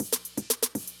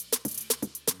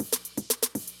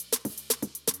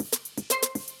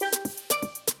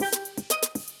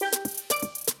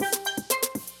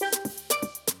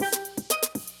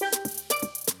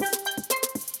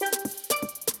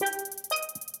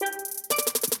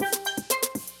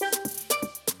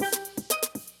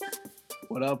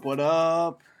What up? What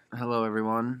up? Hello,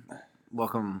 everyone.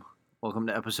 Welcome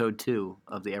to episode 2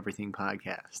 of the Everything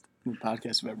Podcast.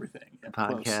 Podcast of everything. A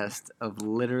podcast of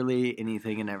literally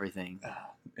anything and everything.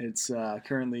 It's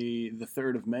currently the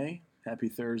 3rd of May. Happy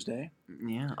Thursday.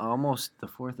 Yeah, almost the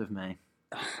 4th of May.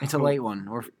 It's a late one.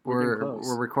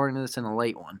 We're recording this in a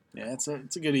late one. Yeah, it's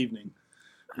a good evening.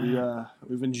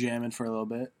 We've been jamming for a little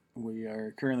bit. We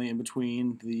are currently in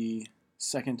between the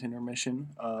second intermission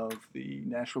of the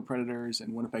Nashville Predators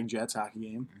and Winnipeg Jets hockey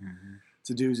game. Mm-hmm.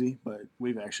 It's a doozy, but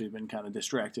we've actually been kind of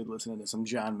distracted listening to some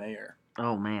John Mayer.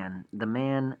 Oh man, the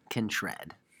man can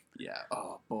shred. Yeah.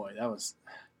 Oh boy,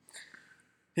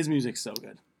 his music's so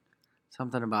good.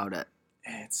 Something about it.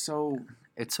 It's so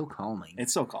calming.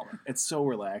 It's so calming. It's so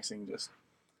relaxing.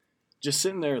 Just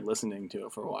sitting there listening to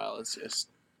it for a while.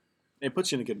 It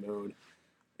puts you in a good mood.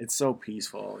 It's so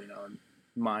peaceful,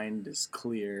 mind is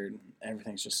cleared.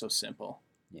 Everything's just so simple.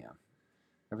 Yeah.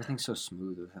 Everything's so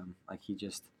smooth with him. Like I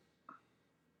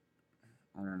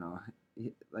don't know.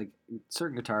 Like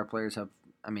certain guitar players have,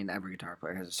 every guitar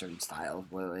player has a certain style of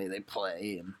where they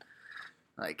play, and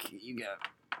like you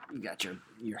got your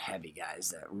heavy guys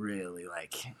that really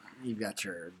you've got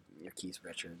your Keith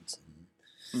Richards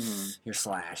and your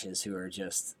Slashes who are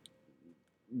just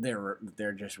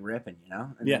they're just ripping,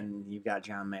 and then you've got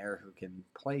John Mayer who can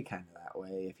play kind of that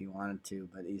way if he wanted to,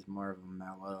 but he's more of a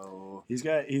mellow. He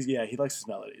likes his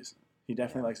melodies. He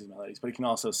definitely likes his melodies, but he can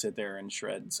also sit there and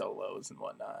shred solos and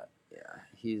whatnot. Yeah,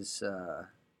 he's in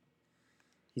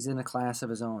a class of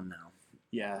his own now.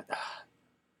 Yeah,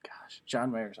 gosh,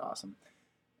 John Mayer's awesome.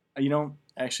 I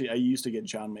used to get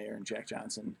John Mayer and Jack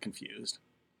Johnson confused.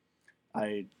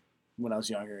 When I was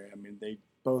younger, they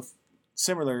both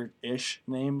similar-ish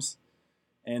names,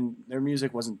 and their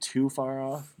music wasn't too far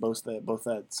off. Both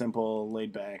that simple,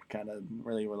 laid-back, kind of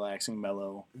really relaxing,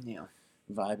 mellow,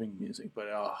 vibing music. But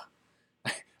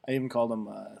I even called him,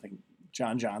 I think,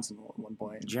 John Johnson at one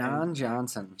point. John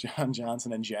Johnson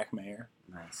and Jack Mayer.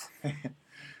 Nice.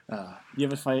 You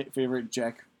have a favorite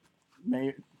John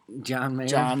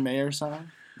Mayer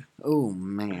song? Oh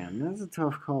man, that's a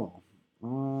tough call.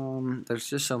 There's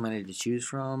just so many to choose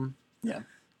from. Yeah.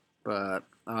 But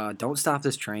 "Don't Stop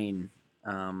This Train"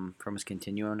 from his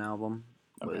Continuum album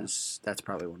that's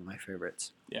probably one of my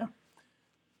favorites. Yeah.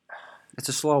 It's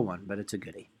a slow one, but it's a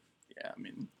goodie. Yeah,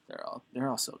 they're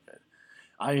all so good.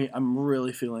 I'm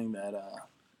really feeling that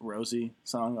Rosie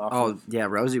song off.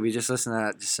 Rosie. We just listened to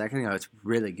that just a second ago. It's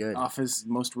really good. Off his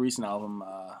most recent album.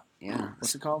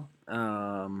 What's it called?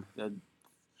 The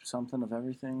Something of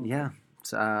Everything. Yeah.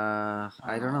 It's, I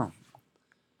don't know.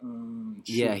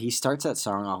 Yeah, he starts that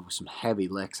song off with some heavy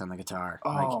licks on the guitar.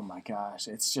 Oh my gosh,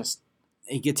 it's just.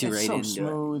 It gets you right so into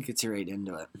smooth. it. It gets you right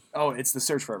into it. Oh, it's The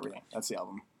Search for Everything. That's the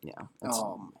album. Yeah.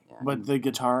 But the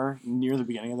guitar near the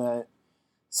beginning of that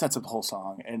sets up the whole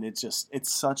song, and it's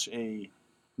such a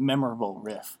memorable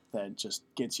riff that just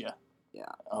gets you.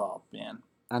 Yeah. Oh man.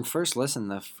 On first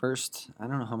listen, I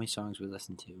don't know how many songs we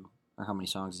listened to, or how many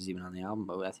songs is even on the album,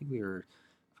 but I think we were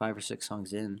 5 or 6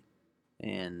 songs in,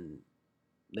 and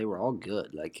they were all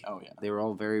good. They were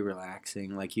all very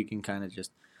relaxing. Like you can kind of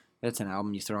it's an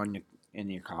album you throw in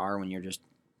your car when you're just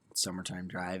summertime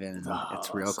driving, and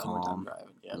it's real calm.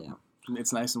 Driving, yeah.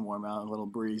 It's nice and warm out, a little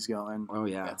breeze going. Oh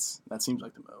yeah, that seems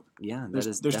like the move. Yeah,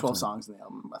 there's 12 songs in the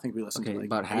album. I think we listened to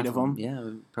about 8 of them.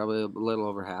 Yeah, probably a little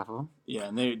over half of them. Yeah,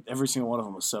 and every single one of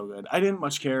them was so good. I didn't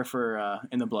much care for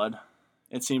In the Blood.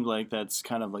 It seemed like that's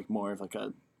kind of like more of like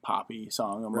a poppy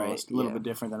song almost, a little bit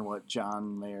different than what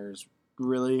John Mayer's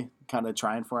really kind of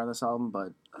trying for on this album,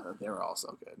 but they were all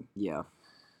so good. Yeah.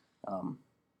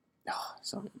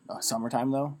 So good.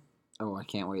 Summertime though. Oh, I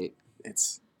can't wait.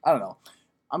 I don't know.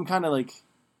 I'm kind of like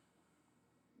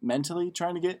mentally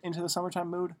trying to get into the summertime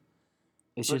mood.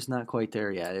 It's just not quite there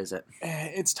yet, is it?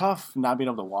 It's tough not being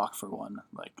able to walk for one.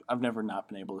 Like I've never not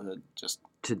been able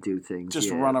to do things,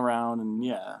 run around and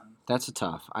That's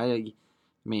tough. I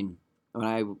mean, when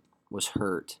I was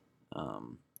hurt,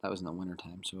 that was in the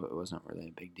wintertime, so it wasn't really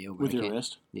a big deal. With your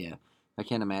wrist? Yeah. I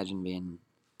can't imagine being,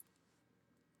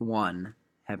 1,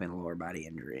 having a lower body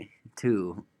injury,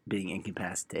 2, being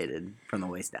incapacitated from the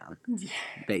waist down,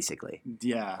 basically.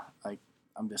 Yeah,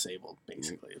 I'm disabled,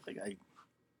 basically.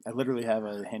 I literally have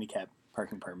a handicap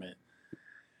parking permit.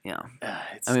 Yeah.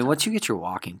 Once you get your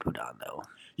walking put on, though.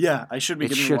 Yeah, I should be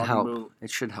getting a walking boot. It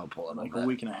should help a little bit. A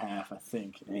week and a half, I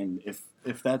think. And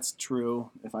if that's true,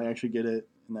 if I actually get it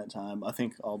in that time, I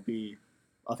think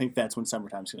that's when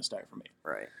summertime's going to start for me.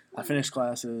 Right. I finished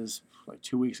classes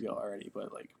 2 weeks ago already, but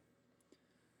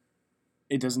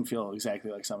it doesn't feel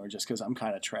exactly like summer just because I'm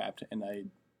kind of trapped and I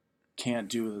can't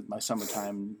do my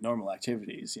summertime normal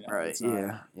activities. You know, Right. It's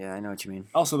not, Yeah. I know what you mean.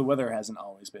 Also, the weather hasn't been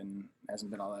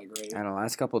all that great. I know.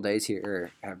 Last couple of days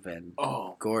here have been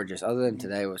Oh, gorgeous. Other than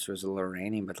today, which was a little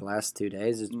rainy, but the last 2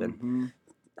 days it's been hmm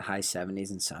high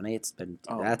 70s and sunny. It's been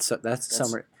Oh, that's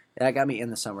summer. That got me in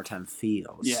the summertime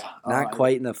feels. Yeah. Not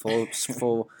quite in the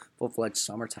full-fledged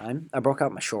summertime. I broke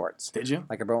out my shorts. Did you?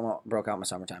 Like I broke out my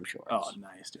summertime shorts. Oh,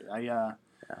 nice, dude.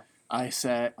 I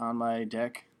sat on my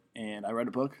deck and I read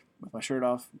a book with my shirt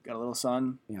off. Got a little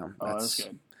sun. You know, Oh, it was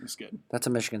good. It was good. That's a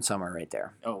Michigan summer right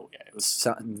there. Oh yeah, it was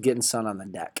Getting sun on the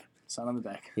deck. sun on the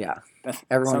deck. Yeah. That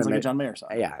Everyone sounds in like a Mi- John Mayer song.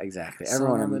 Yeah, exactly. Sun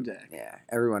Everyone on in the deck. Yeah,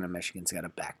 everyone in Michigan's got a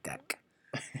back deck.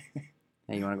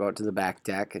 And you want to go out to the back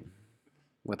deck and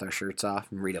with our shirts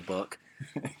off and read a book.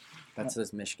 That's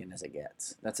as Michigan as it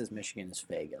gets. That's as Michigan as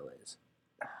Fago is.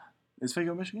 Is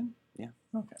Fago Michigan? Yeah.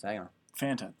 Okay. So, you know.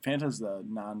 Fanta. Fanta's the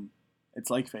non. It's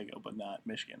like Fago, but not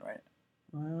Michigan, right?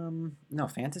 No,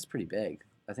 Fanta's pretty big.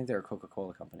 I think they're a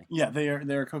Coca-Cola company. Yeah,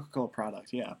 they're a Coca-Cola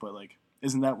product. Yeah, but like,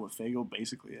 isn't that what Fago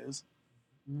basically is?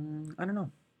 I don't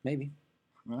know. Maybe.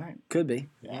 All right. Could be.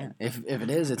 Yeah. If it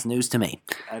is, it's news to me.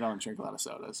 I don't drink a lot of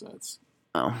soda, so it's.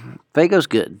 Oh, Fago's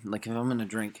good. Like if I'm gonna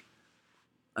drink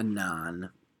a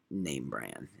non-name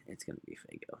brand, it's gonna be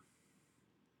Fago.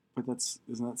 But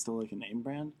isn't that still like a name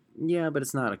brand? Yeah, but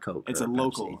it's not a Coke. It's or a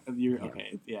local. Pepsi.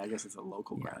 Okay. Yeah, I guess it's a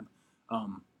local Yeah.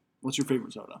 brand. What's your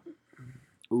favorite soda?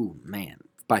 Ooh, man.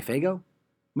 By Fago?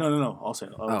 No. I'll say.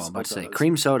 Oh, I'm about to say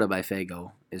cream soda by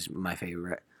Fago is my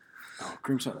favorite. Oh,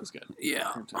 cream soda is good. Yeah.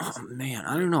 Cream soda's Oh, man.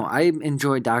 I don't know. I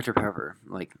enjoy Dr. Pepper.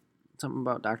 Like, something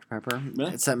about Dr. Pepper.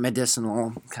 Really? It's that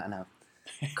medicinal kind of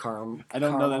caramel. I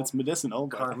don't know that it's medicinal,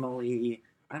 but Caramely.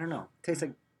 I don't know. Tastes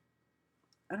like.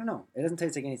 I don't know. It doesn't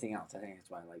taste like anything else. I think that's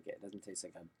why I like it. It doesn't taste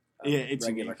like a Yeah, it's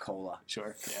regular unique. cola.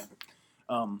 sure. Yeah.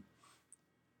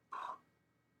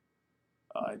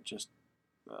 I just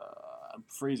I'm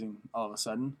freezing all of a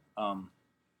sudden.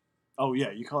 Oh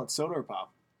yeah, you call it soda or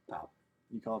pop? Pop.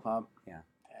 You call it pop? Yeah.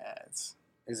 It's.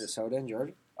 Is it soda in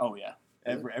Georgia? Oh yeah.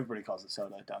 Everybody calls it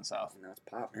soda down south. No, it's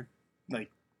pop, man.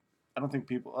 Like, I don't think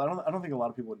a lot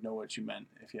of people would know what you meant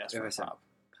if you asked If for I a said pop.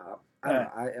 Pop. I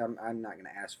don't know. I'm not gonna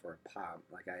ask for a pop.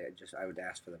 Like I would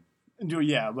ask for the.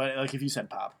 Yeah, but like if you said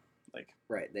pop, like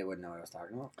Right, they wouldn't know what I was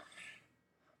talking about.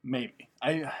 maybe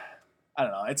I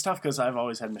don't know. It's tough because I've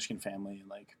always had Michigan family and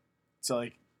like so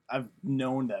like I've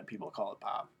known that people call it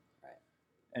pop, Right.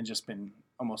 and just been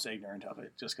almost ignorant of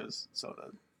it just because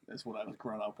soda is what I was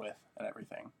grown up with and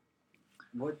everything.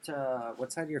 What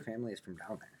side of your family is from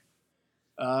down there?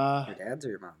 Your dad's or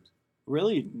your mom's?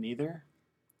 Really neither.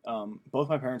 Both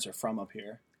my parents are from up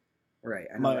here. Right.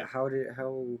 I know.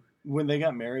 How? When they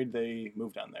got married, they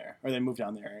moved down there, or they moved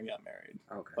down there and got married.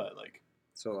 Okay. But like,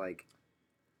 So like.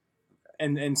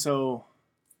 and so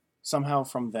somehow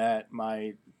from that,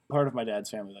 part of my dad's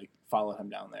family like followed him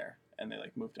down there, and they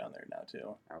like moved down there now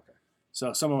too. Okay.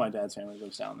 So some of my dad's family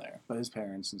lives down there, but his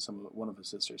parents and one of his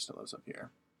sisters still lives up here.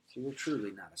 So you're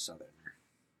truly not a southerner.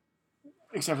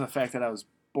 Except for the fact that I was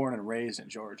born and raised in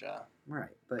Georgia. Right,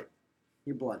 but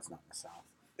your blood's not in the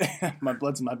south. My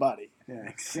blood's in my body.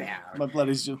 Yeah. My blood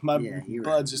is just blood's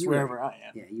right. just You're wherever right. I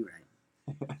am. Yeah, you're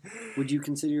right. Would you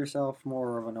consider yourself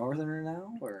more of a northerner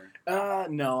now, or?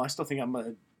 No, I still think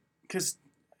because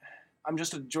I'm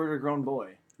just a Georgia grown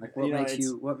boy. Like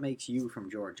what makes you from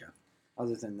Georgia,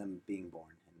 other than them being born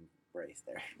and raised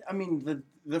there? I mean,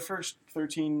 the first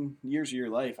 13 years of your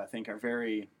life, I think, are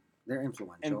very They're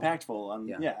influential, impactful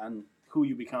on on who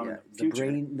you become in the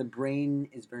future. The brain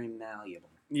is very malleable.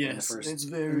 Yes, it's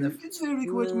very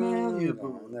quite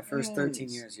malleable. In the first 13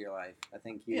 years of your life, I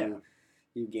think you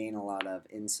gain a lot of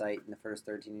insight in the first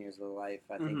 13 years of life.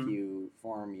 I think you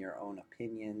form your own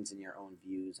opinions and your own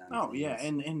views on things. Yeah,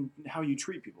 and how you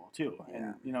treat people too.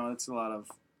 Yeah. And it's a lot of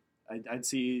I'd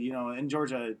see in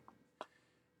Georgia,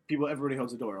 everybody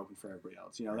holds the door open for everybody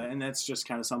else. And that's just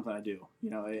kind of something I do.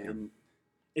 And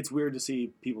it's weird to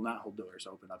see people not hold doors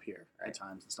open up here at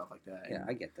times and stuff like that. Yeah,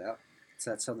 I get that. It's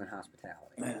that Southern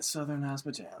hospitality. That Southern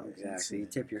hospitality. Exactly. You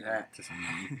tip your hat to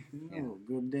someone. Oh,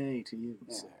 good day to you,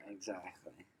 sir.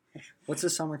 Exactly. What's the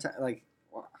summertime like?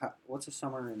 What's a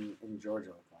summer in Georgia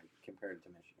look like compared to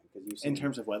Michigan? Because in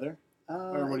terms of weather,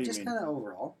 or what do you just mean? kind of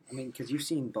overall. I mean, because you've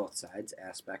seen both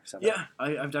aspects of it. Yeah,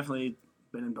 I've definitely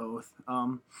been in both. I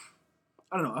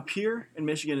don't know. Up here in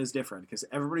Michigan is different because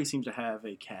everybody seems to have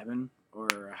a cabin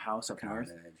or a house up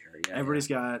north. Everybody's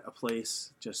got a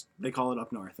place, they call it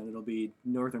up north, and it'll be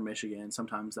northern Michigan,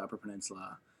 sometimes the Upper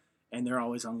Peninsula, and they're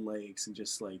always on lakes and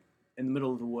just like in the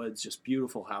middle of the woods, just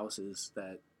beautiful houses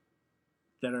that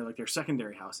are like their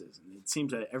secondary houses. And it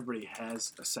seems that everybody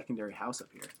has a secondary house up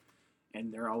here.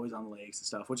 and they're always on lakes and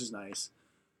stuff, which is nice.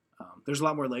 There's a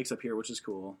lot more lakes up here, which is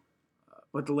cool.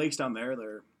 But the lakes down there,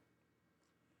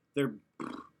 they're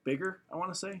bigger, I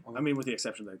want to say. I mean, with the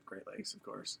exception of the Great Lakes, of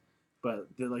course. But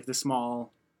they're like the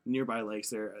small nearby lakes.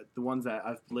 They're the ones that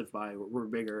I've lived by were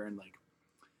bigger and like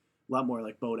a lot more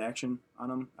like boat action on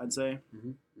them, I'd say.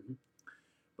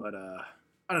 But I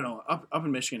don't know. Up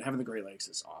in Michigan, having the Great Lakes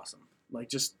is awesome. Like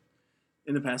just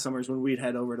in the past summers when we'd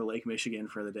head over to Lake Michigan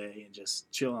for the day and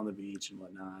just chill on the beach and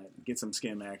whatnot, get some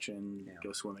skim action,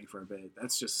 go swimming for a bit.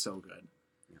 That's just so good.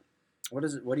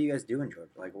 What do you guys do in Georgia?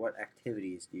 Like, what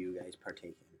activities do you guys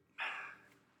partake in?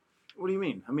 What do you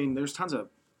mean? I mean, there's tons of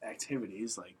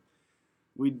activities. Like,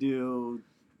 we do...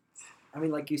 I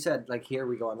mean, like you said, like here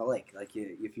we go on the lake. Like,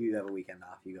 if you have a weekend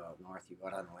off, you go up north, you go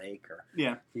out on the lake, or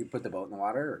you put the boat in the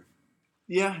water. Or...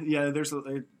 Yeah. There's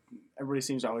everybody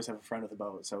seems to always have a friend with a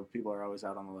boat, so people are always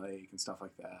out on the lake and stuff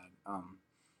like that.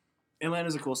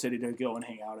 Atlanta's a cool city to go and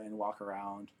hang out in and walk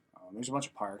around. There's a bunch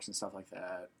of parks and stuff like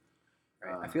that.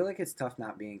 Right. I feel like it's tough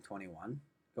not being 21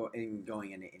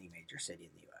 going into any major city in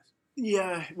the U.S.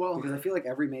 Yeah, well... Because I feel like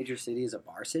every major city is a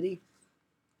bar city,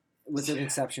 with an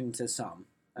exception to some.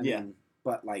 I mean,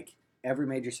 but, like, every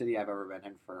major city I've ever been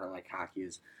in for, like, hockey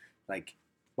is, like,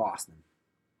 Boston,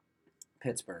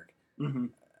 Pittsburgh,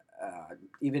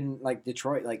 even, like,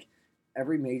 Detroit. Like,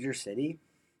 every major city,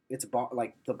 it's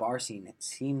like, the bar scene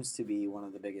seems to be one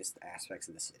of the biggest aspects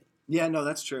of the city. Yeah, no,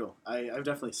 that's true. I've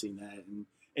definitely seen that, and...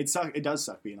 It does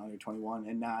suck being under 21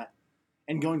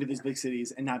 and going to these big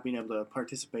cities and not being able to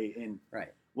participate in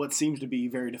what seems to be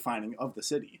very defining of the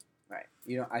city. Right.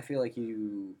 I feel like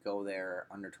you go there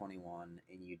under 21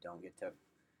 and you don't get to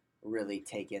really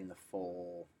take in the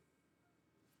full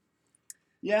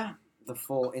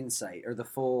insight or the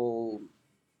full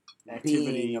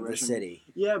activity being of the city.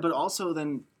 Yeah, but also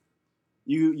then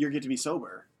you get to be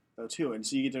sober though too, and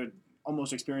so you get to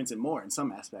almost experience it more in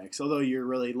some aspects, although you're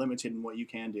really limited in what you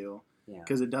can do.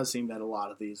 Because it does seem that a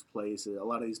lot of these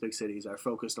big cities are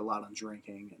focused a lot on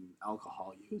drinking and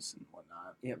alcohol use and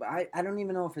whatnot. Yeah, but I don't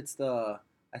even know if it's I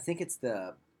think it's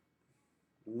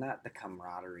not the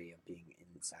camaraderie of being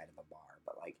inside of a bar,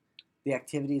 but like the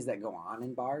activities that go on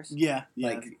in bars. Yeah.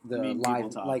 Like the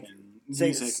live, like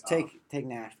music. Take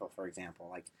Nashville for example.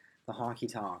 Like the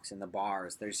honky tonks and the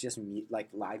bars. There's just like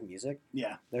live music.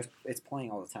 Yeah. It's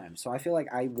playing all the time. So I feel like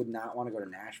I would not want to go to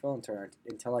Nashville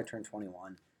until I turn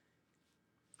 21.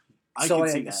 So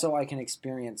I can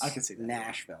experience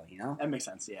Nashville, you know? That makes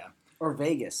sense, yeah. Or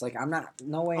Vegas. Like,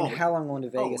 no way in hell I'm going to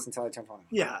Vegas until I turn 21.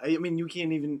 Yeah, I mean, we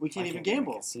can't even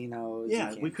gamble. Casinos.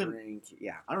 Yeah, we couldn't drink.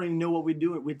 Yeah. I don't even know what we'd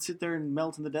do. We'd sit there and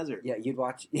melt in the desert. Yeah, you'd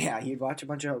watch a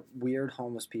bunch of weird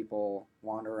homeless people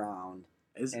wander around,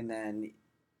 and then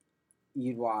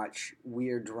you'd watch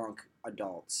weird drunk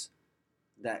adults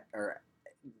that are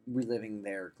reliving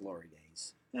their glory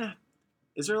days. Yeah.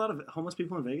 Is there a lot of homeless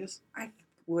people in Vegas? I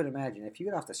would imagine. If you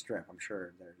get off the Strip, I'm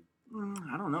sure they're...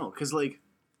 I don't know. Because, like,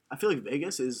 I feel like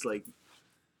Vegas is, like,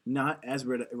 not as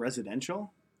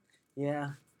residential.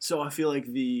 Yeah. So I feel like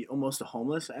the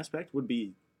homeless aspect would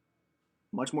be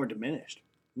much more diminished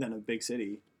than a big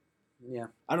city. Yeah.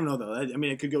 I don't know, though. I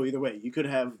mean, it could go either way. You could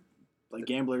have, like,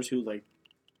 gamblers who, like,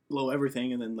 blow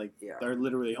everything and then, like, they're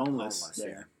literally homeless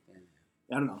there.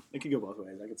 Yeah. I don't know. It could go both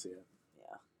ways. I could see it.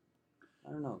 Yeah.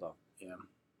 I don't know, though. Yeah.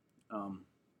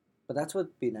 But that's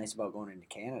what'd be nice about going into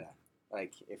Canada.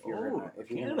 Like, if you're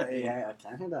Canada.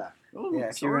 Oh, yeah,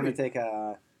 if you're going to take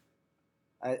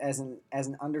as an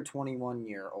under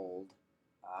 21-year-old,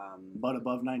 but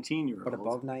above 19-year-old. But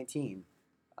above 19,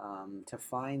 to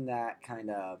find that kind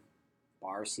of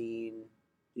bar scene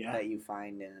that you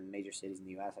find in major cities in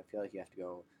the U.S., I feel like you have to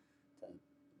go to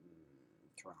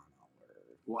Toronto.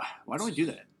 Why don't we do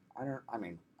that? I'm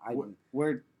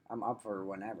up for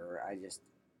whenever.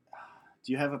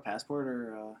 Do you have a passport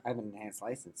or? I have an enhanced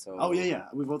license. So. Oh yeah.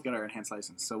 We both got our enhanced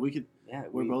license, so we could. Yeah,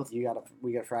 we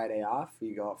got Friday off.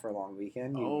 You go out for a long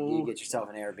weekend. You get yourself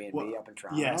an Airbnb up in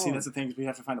Toronto. Yeah, see, that's the thing. We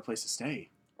have to find a place to stay.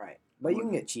 Right, but you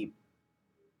can get cheap.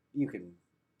 You can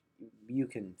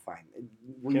find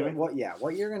what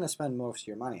you're going to spend most of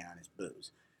your money on is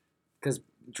booze, because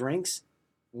drinks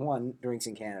in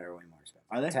Canada are way more expensive.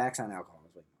 Are they? Tax on alcohol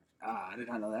is way more expensive. I did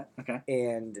not know that. Okay.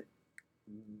 And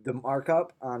the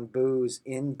markup on booze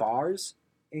in bars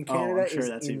in Canada is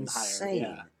that's insane.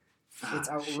 Even higher. Yeah. It's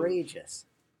outrageous.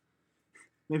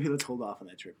 Maybe let's hold off on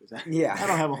that trip. I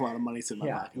don't have a lot of money sitting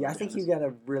in my pocket. Yeah, I think you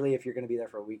gotta really, if you're gonna be there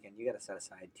for a weekend, you gotta set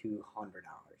aside $200.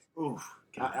 Oof,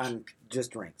 on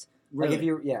just drinks. Really? Like if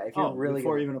you're really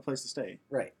before even a place to stay.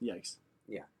 Right. Yikes.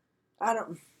 Yeah. I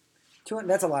don't.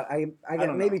 That's a lot. I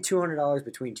got maybe $200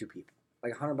 between two people,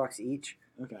 like $100 each.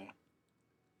 Okay.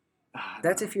 I don't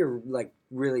That's know. if you're like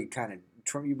really kind of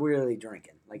really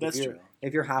drinking. Like That's if you're true.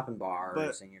 if you're hopping bars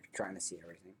But and you're trying to see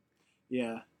everything.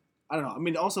 yeah, I don't know. I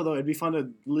mean, also though, it'd be fun to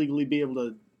legally be able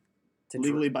to To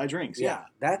legally buy drinks. Yeah.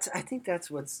 I think that's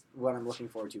what I'm looking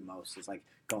forward to most is like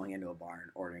going into a bar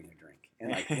and ordering a drink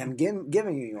and like them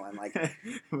giving you one like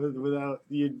Without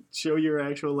you show your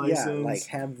actual yeah, license. like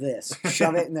have this,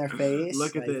 shove it in their face.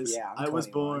 Look at like, this. Yeah, I I'm was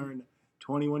 21. born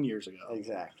 21 years ago.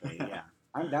 Exactly. Yeah.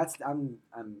 I'm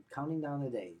counting down the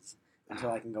days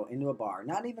until I can go into a bar.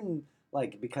 Not even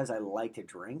like because I like to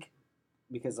drink,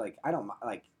 because like I don't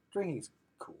like drinking's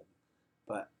cool,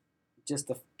 but just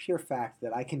the pure fact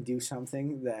that I can do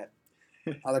something that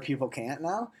other people can't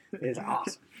now is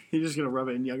awesome. You're just gonna rub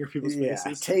it in younger people's Yeah,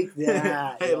 faces. take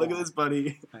that. Hey, look yeah. at this,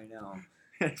 buddy. I know.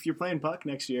 If you're playing puck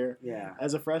next year Yeah.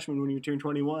 as a freshman when you turn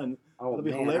 21, Oh that'll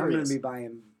be man, hilarious. I'm gonna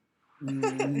be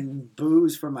buying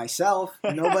booze for myself,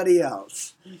 nobody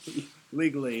else.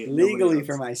 Legally Legally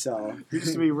for myself. You're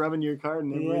just gonna be rubbing your card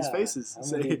in everybody's Yeah, faces.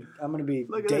 I'm gonna be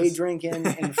Look at day this. drinking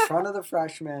in front of the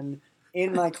freshmen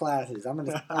in my classes. I'm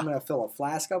gonna fill a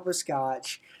flask up with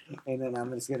scotch, and then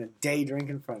I'm just gonna day drink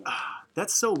in front of them.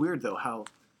 That's so weird though. How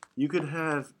you could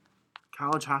have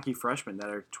college hockey freshmen that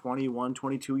are 21,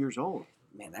 22 years old.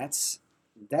 Man,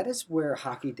 that is where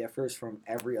hockey differs from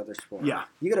every other sport. Yeah.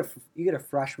 You get a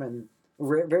freshman.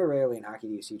 Very rarely in hockey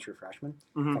do you see true freshmen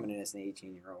Mhm. coming in as an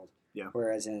 18-year-old. Yeah.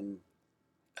 Whereas in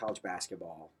college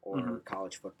basketball or Mhm.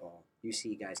 college football, you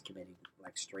see guys committing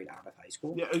like straight out of high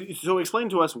school. Yeah. So explain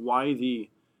to us why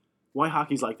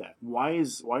hockey's like that. Why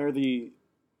are the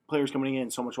players coming in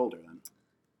so much older then?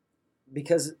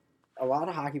 Because a lot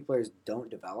of hockey players don't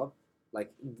develop.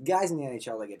 Like guys in the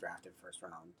NHL, they get drafted first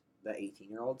round. The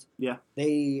 18-year-olds, Yeah.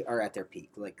 they are at their peak.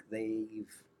 Like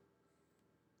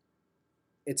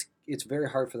it's very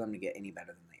hard for them to get any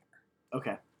better than they are.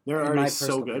 Okay. They're In my already so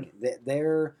personal good.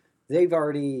 opinion.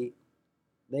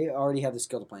 They already have the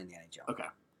skill to play in the NHL. Okay.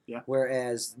 Yeah.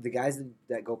 Whereas the guys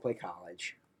that go play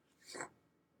college,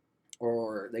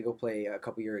 or they go play a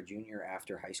couple year of junior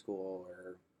after high school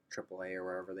or AAA or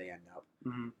wherever they end up,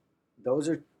 Mm-hmm. those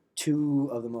are two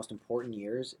of the most important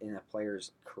years in a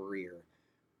player's career.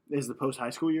 Is the post high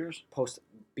school years?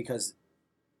 Because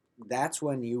that's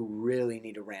when you really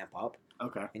need to ramp up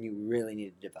Okay. and you really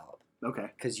need to develop. Okay.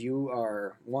 Because you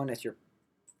are if you're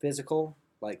physical,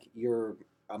 like you're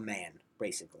a man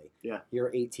basically. Yeah.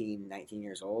 You're 18, 19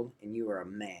 years old and you are a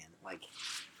man. Like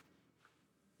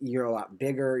you're a lot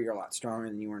bigger, you're a lot stronger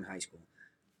than you were in high school.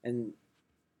 And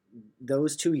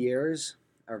those 2 years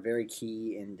are very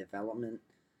key in development,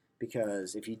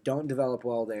 because if you don't develop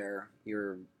well there,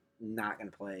 you're not going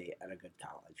to play at a good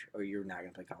college, or you're not going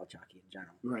to play college hockey in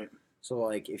general. Right. So,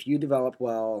 like, if you develop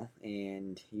well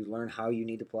and you learn how you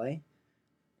need to play,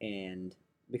 and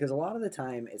because a lot of the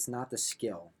time it's not the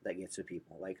skill that gets to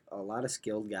people. Like a lot of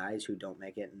skilled guys who don't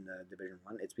make it in the Division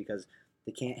One, it's because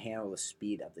they can't handle the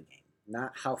speed of the game.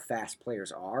 Not how fast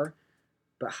players are,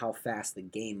 but how fast the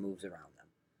game moves around them.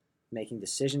 Making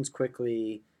decisions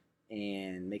quickly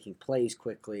and making plays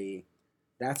quickly.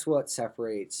 That's what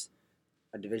separates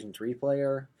a Division Three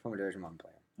player from a Division One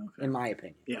player, Okay. in my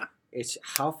opinion. Yeah. It's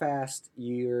how fast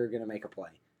you're going to make a play.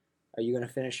 Are you going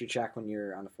to finish your check when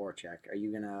you're on the forecheck? Are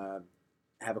you going to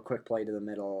have a quick play to the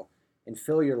middle and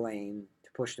fill your lane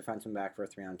to push defenseman back for a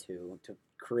 3-on-2, to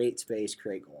create space,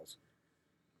 create goals?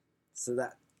 So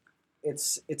that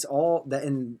it's all that,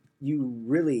 and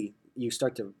you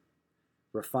start to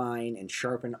refine and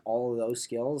sharpen all of those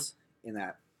skills in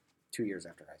that 2 years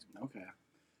after high school. Okay.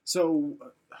 So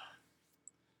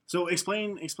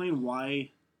explain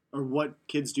why or what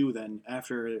kids do then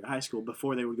after high school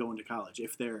before they would go into college,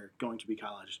 if they're going to be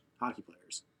college hockey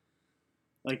players.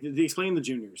 Like, explain the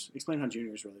juniors. Explain how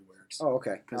juniors really works. Oh,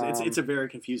 okay. Because it's a very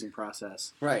confusing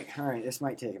process. Right. All right. This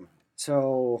might take a minute.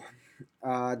 So,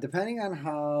 depending on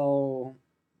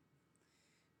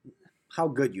how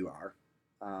good you are,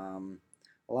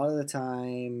 a lot of the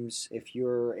times, if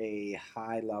you're a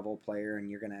high level player and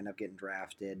you're going to end up getting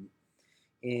drafted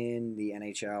in the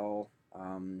NHL,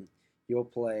 you'll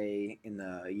play in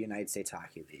the United States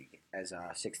Hockey League as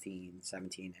a 16,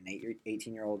 17, and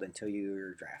 18-year-old until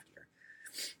your draft year.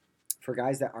 For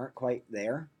guys that aren't quite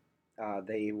there,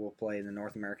 they will play in the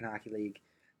North American Hockey League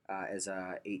as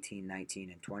a 18,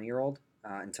 19, and 20-year-old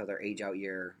until their age-out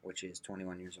year, which is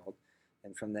 21 years old.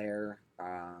 And from there,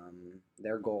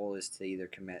 their goal is to either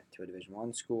commit to a Division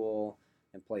I school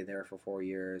and play there for 4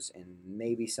 years and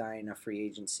maybe sign a free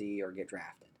agency or get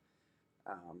drafted.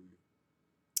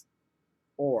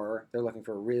 Or they're looking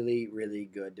for really, really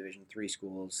good Division III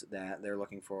schools that they're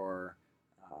looking for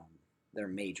their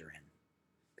major in.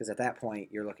 Because at that point,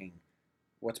 you're looking,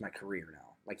 what's my career now?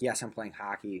 like, yes, I'm playing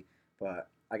hockey, but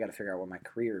I got to figure out what my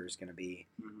career is going to be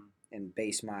Mm-hmm. and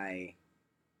base my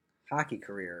hockey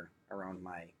career around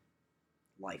my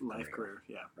life Career,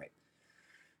 yeah. Right.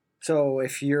 So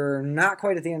if you're not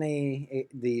quite at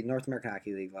the North American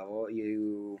Hockey League level,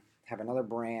 you have another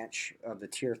branch of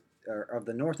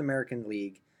the North American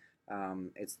League.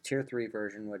 It's the Tier 3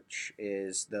 version, which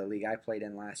is the league I played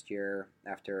in last year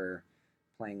after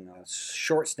playing a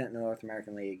short stint in the North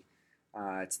American League.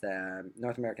 It's the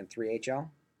North American 3HL.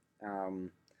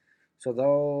 So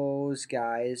those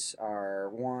guys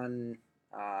are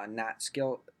not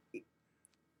skilled.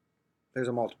 There's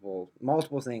a multiple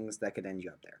things that could end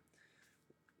you up there.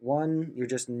 One,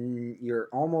 you're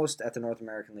almost at the North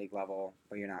American League level,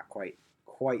 but you're not quite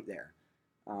there.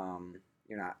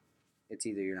 You're not. It's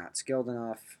either you're not skilled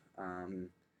enough,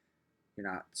 you're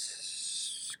not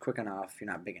quick enough,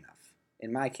 you're not big enough.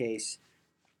 In my case,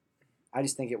 I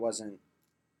just think it wasn't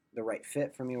the right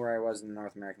fit for me where I was in the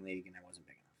North American League, and I wasn't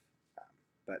big enough.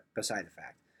 But beside the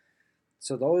fact,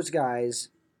 so those guys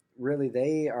really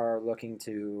they are looking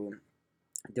to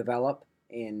develop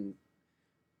and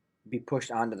be pushed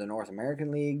onto the North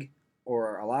American League,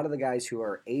 or a lot of the guys who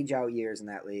are age out years in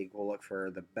that league will look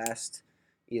for the best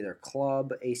either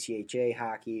club ACHA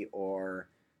hockey or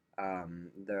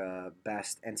the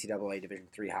best NCAA Division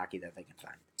III hockey that they can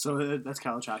find. So that's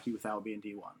college hockey without being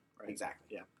D1, right? Exactly.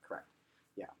 Yeah. Correct.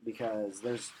 Yeah, because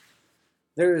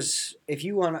there's if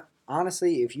you wanted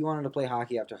to play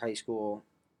hockey after high school,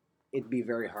 it'd be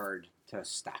very hard to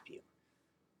stop you.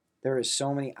 There is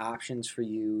so many options for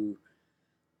you,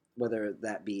 whether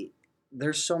that be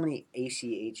there's so many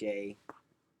ACHA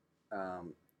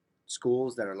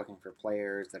schools that are looking for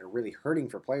players that are really hurting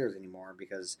for players anymore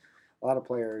because a lot of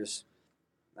players,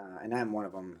 and I'm one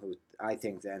of them, who I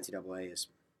think the NCAA is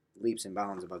leaps and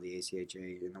bounds above the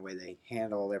ACHA in the way they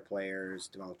handle their players,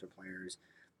 develop their players,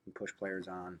 and push players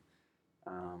on.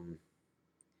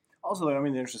 Also, I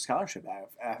mean, there's a scholarship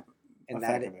And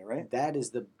effect of it, right? that is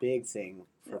the big thing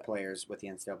for players with the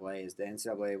NCAA is the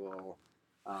NCAA will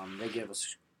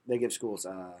they give schools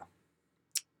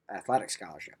athletic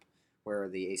scholarship where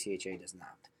the ACHA does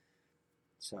not.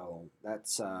 So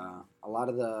that's a lot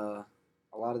of the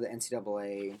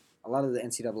NCAA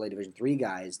Division III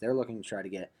guys. They're looking to try to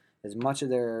get as much of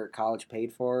their college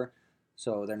paid for,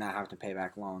 so they're not having to pay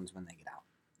back loans when they get out.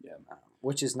 Yeah,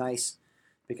 which is nice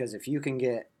because if you can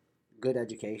get good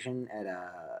education at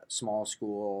a small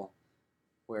school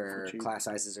where class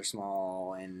sizes are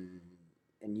small and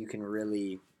you can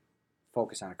really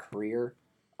focus on a career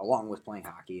along with playing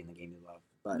hockey in the game you love.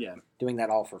 But doing that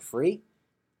all for free,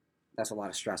 that's a lot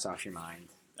of stress off your mind.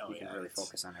 You can really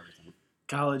focus on everything.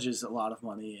 College is a lot of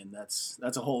money, and that's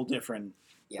a whole different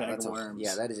bag of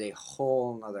worms. That is a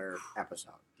whole other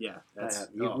episode. Yeah,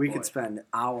 we could spend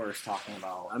hours talking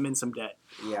about. I'm in some debt.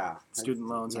 Yeah, student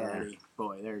loans already.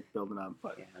 Boy, they're building up.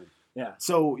 But yeah.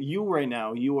 So you right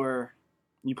now,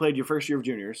 you played your first year of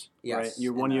juniors, right?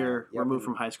 You're 1 year removed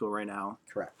from high school right now.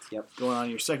 Correct. Yep. Going on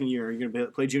your second year, you're going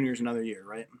to play juniors another year,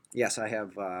 right? Yes, I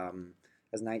have.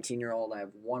 As a 19-year-old, I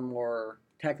have one more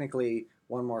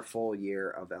full year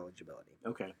of eligibility.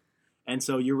 Okay. And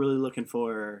so you're really looking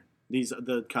for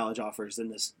the college offers in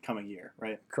this coming year,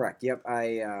 right? Correct. Yep.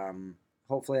 I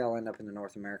hopefully I'll end up in the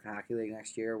North American Hockey League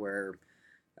next year, where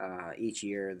each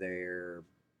year their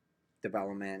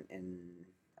development and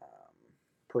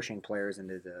pushing players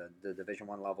into the Division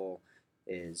I level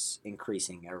is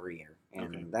increasing every year,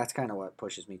 and that's kind of what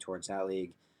pushes me towards that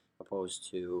league,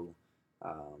 opposed to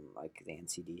like the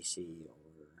NCDC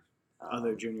or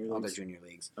other junior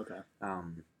leagues. Okay.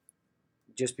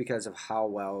 Just because of how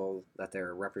well that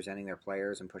they're representing their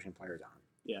players and pushing players on.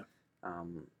 Yeah.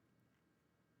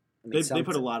 They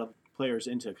put a lot of players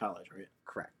into college, right?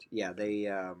 Correct. Yeah, they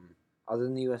other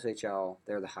than the USHL,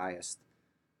 they're the highest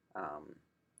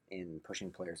in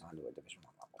pushing players onto a Division I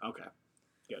level. Okay.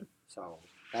 Good. So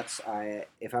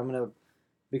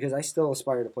because I still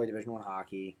aspire to play Division I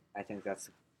hockey. I think that's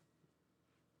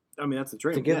the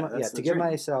dream. To give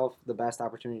myself the best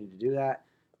opportunity to do that.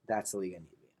 That's the league I need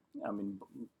to be in. I mean,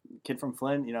 kid from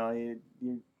Flint, you don't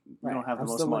have the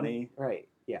most money. Right.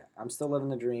 Yeah. I'm still living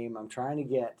the dream. I'm trying to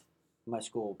get my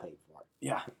school paid for.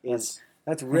 Yeah.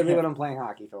 That's really what I'm playing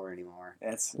hockey for anymore.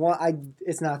 It's not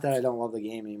that I don't love the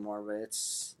game anymore, but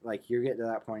it's like you're getting to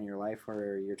that point in your life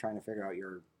where you're trying to figure out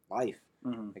your life.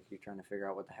 Mm-hmm. Like you're trying to figure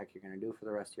out what the heck you're going to do for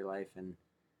the rest of your life and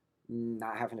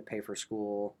not having to pay for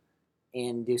school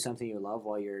and do something you love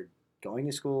while you're going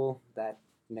to school. That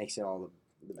makes it all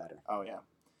the better. Oh, yeah.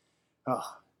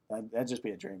 Oh, that'd just be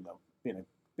a dream, though. Being a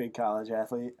big college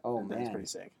athlete. Oh, man. That's pretty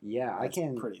sick. Yeah, That's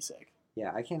pretty sick.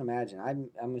 Yeah, I can't imagine.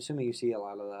 I'm assuming you see a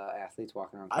lot of the athletes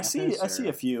walking around I campus. see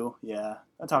a few. Yeah,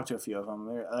 I talked to a few of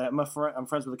them. I'm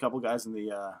friends with a couple guys in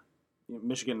the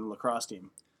Michigan lacrosse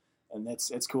team, and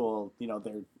it's cool. You know,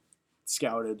 they're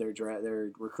scouted,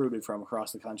 they're recruited from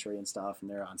across the country and stuff, and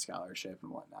they're on scholarship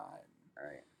and whatnot.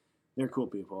 Right. They're cool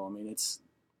people. I mean, it's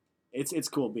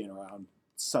cool being around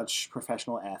such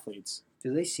professional athletes.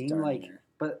 Do they seem Darn like? near.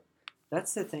 But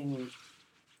that's the thing.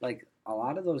 Like a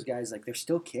lot of those guys, like they're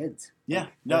still kids. Yeah,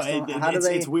 Like, no, they're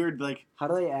still- it's weird. Like, How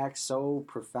do they act so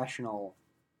professional?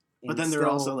 but and then they're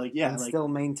also like, yeah, and like, still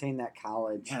maintain that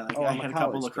college. yeah, like oh, I I'm a had a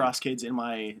couple college lacrosse kids in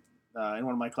one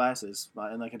of my classes,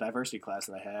 in like a diversity class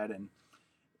that I had, and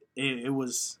it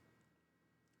was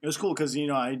cool because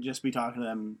I'd just be talking to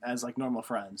them as like normal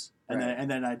friends, and Right.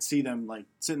 then I'd see them like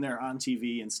sitting there on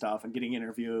TV and stuff and getting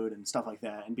interviewed and stuff like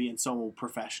that and being so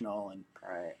professional, and kid.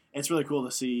 Right. it's really cool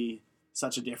to see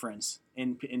such a difference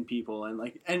in people and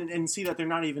like and see that they're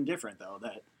not even different though,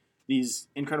 that these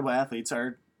incredible athletes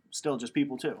are still just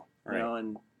people too,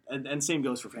 Right. and same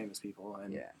goes for famous people,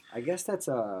 and Yeah, I guess that's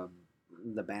the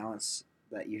balance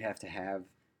that you have to have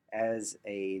as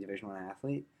a Division I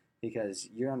athlete because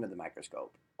you're under the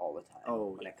microscope all the time Oh,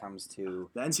 when yeah. it comes to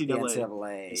the the NCAA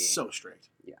NCAA. is so strict.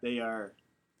 Yeah. They are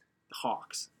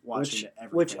hawks watching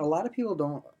everything. Which a lot of people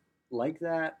don't like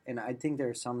that, and I think there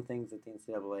are some things that the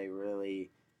NCAA really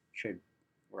should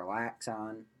relax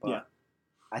on. But Yeah.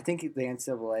 I think the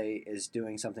NCAA is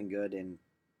doing something good in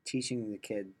teaching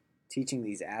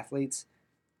these athletes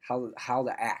how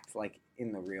to act like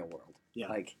in the real world. Yeah.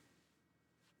 Like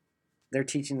they're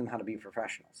teaching them how to be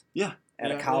professionals Yeah. at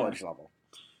Yeah, a college level.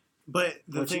 But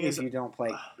the Which thing if is, you don't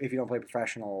play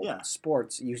professional Yeah.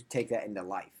 sports, you take that into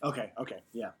life. okay,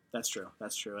 yeah, that's true,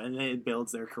 and it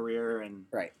builds their career, and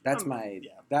Right. That's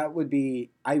yeah, that would be.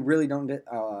 I really don't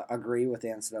agree with the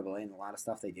NCAA and a lot of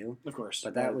stuff they do, of course.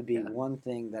 but that would be yeah. one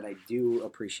thing that I do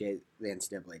appreciate the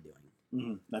NCAA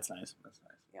doing. That's nice.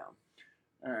 Yeah.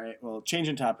 All right. Well,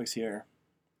 changing topics here.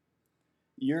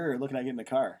 You're looking at getting a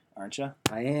car, aren't you?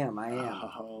 I am.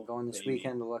 Oh, Going this baby.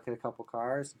 weekend to look at a couple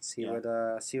cars and see Yeah.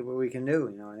 what we can do.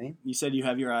 You know what I mean? You said you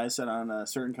have your eyes set on a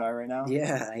certain car right now.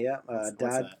 Yeah. What's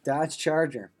that? Dodge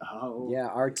Charger. Oh. Yeah,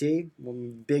 RT,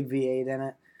 big V8 in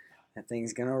it. That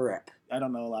thing's gonna rip. I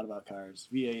don't know a lot about cars.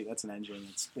 V8, that's an engine.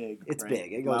 It's big. It's right?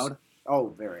 big. It goes. Loud. Oh,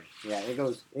 very. Yeah, it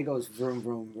goes vroom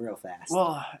vroom real fast.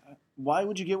 Well, why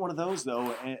would you get one of those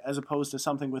though, as opposed to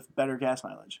something with better gas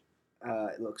mileage?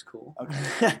 It looks cool.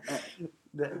 Okay.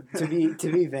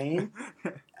 to be vain,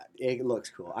 it looks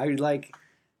cool. I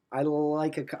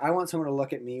want someone to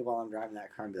look at me while I'm driving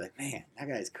that car and be like, "Man, that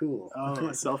guy's cool."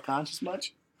 Oh, self-conscious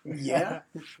much? Yeah,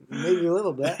 maybe a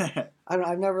little bit.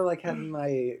 I've never like had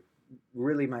my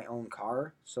own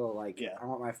car, so like Yeah. I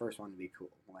want my first one to be cool.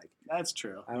 Like That's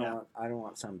true. I don't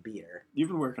want some beater. You've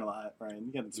been working a lot, Ryan.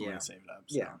 You got some way Yeah. to save it up.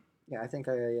 So. Yeah. Yeah, I think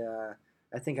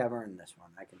I've earned this one.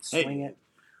 I can swing it.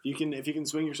 If you can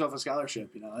swing yourself a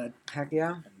scholarship, Heck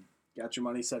yeah. and got your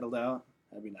money settled out,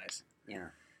 that'd be nice. Yeah.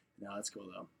 No, that's cool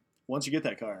though. Once you get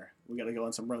that car, we got to go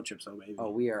on some road trips, though, baby. Oh,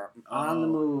 we are on the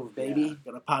move, baby.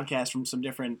 Yeah. Got a podcast from some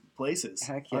different places.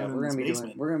 Heck yeah, other than we're this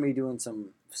gonna basement. be doing some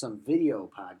video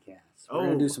podcasts. We're Oh.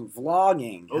 gonna do some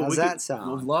vlogging. How's that We'll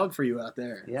sound? vlog for you out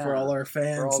there. Yeah. For all our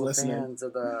fans For all the listening. fans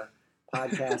of the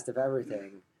podcast of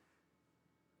everything,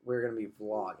 we're gonna be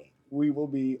vlogging We will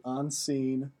be on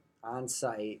scene. on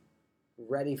site,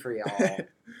 ready for y'all.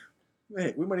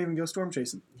 Hey, we might even go storm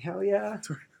chasing. Hell yeah!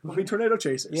 We'll be tornado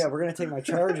chasers. Yeah, we're gonna take my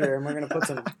Charger and we're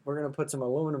gonna put some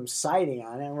aluminum siding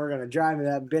on it, and we're gonna drive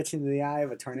that bitch into the eye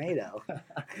of a tornado.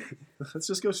 Let's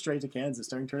just go straight to Kansas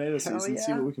during tornado Hell season and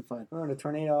see yeah. what we can find. We're going to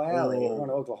Tornado Alley. Oh. We're going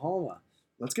to Oklahoma.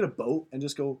 Let's get a boat and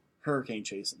just go hurricane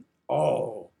chasing.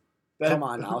 Oh, come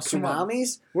on now, Come on.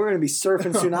 tsunamis? We're going to be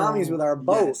surfing tsunamis with our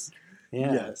boat. Yes.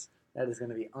 Yeah, Yes. that is going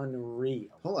to be unreal.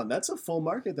 Hold on, that's a full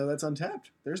market though. That's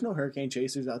untapped. There's no hurricane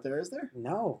chasers out there, is there?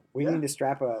 No, we Yeah. need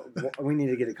to we need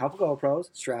to get a couple GoPros,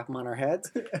 strap them on our heads,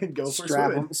 And go for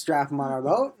strap swimming. them on our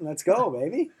boat, and let's go,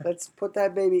 baby. Let's put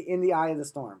that baby in the eye of the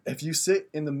storm. If you sit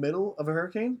in the middle of a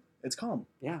hurricane, it's calm.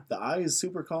 Yeah. The eye is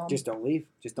super calm. Just don't leave.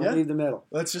 Just don't Yeah. leave the middle.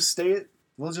 Let's just stay.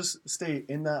 We'll just stay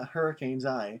in the hurricane's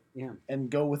eye. Yeah. And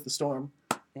go with the storm.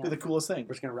 Yeah. Be the coolest thing.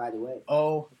 We're just going to ride the wave.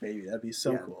 Oh, baby, that'd be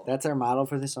so Yeah, cool. That's our motto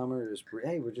for the summer. Is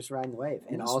hey, we're just riding the wave,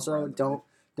 and Just also riding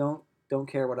the don't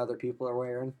care what other people are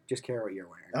wearing. Just care what you're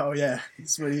wearing. Oh yeah,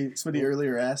 Smitty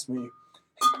earlier asked me.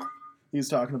 He was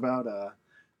talking about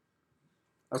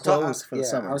clothes for the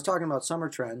summer. I was talking about summer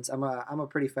trends. I'm a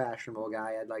pretty fashionable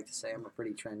guy. I'd like to say I'm a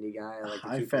pretty trendy guy. I like to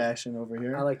high keep fashion over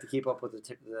here. I like to keep up with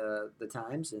the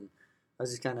times, and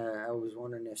I was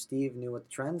wondering if Steve knew what the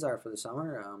trends are for the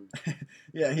summer.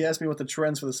 Yeah, he asked me what the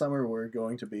trends for the summer were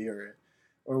going to be, or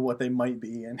what they might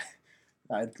be, and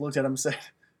I looked at him and said,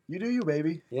 "You do you,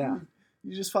 baby. Yeah.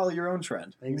 You just follow your own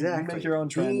trend. Exactly. You make your own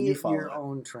trend and you follow your it."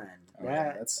 own trend. Oh,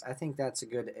 yeah, that's. I think that's a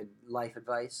good life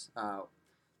advice. Oh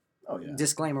yeah.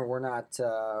 Disclaimer: we're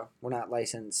not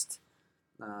licensed.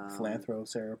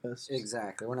 Philanthrotherapists.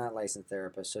 Exactly, we're not licensed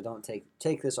therapists, so don't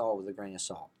take this all with a grain of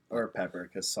salt. Or pepper,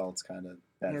 because salt's kind of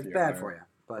bad for It's your bad heart. for you,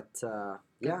 but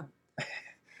yeah,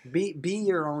 be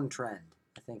your own trend.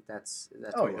 I think that's.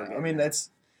 Oh what we're yeah, I getting mean at. that's.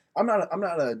 I'm not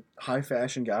a high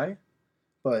fashion guy,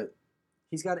 but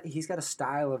He's got a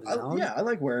style of his own. yeah, I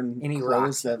like wearing And he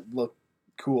clothes that look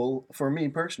cool for me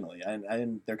personally,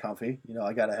 and they're comfy. You know,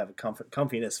 I gotta have a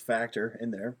comfiness factor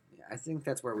in there. Yeah, I think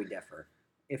that's where we differ.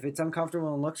 If it's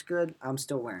uncomfortable and looks good, I'm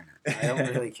still wearing it. I don't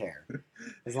really care,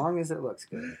 as long as it looks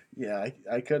good. Yeah,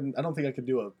 I couldn't. I don't think I could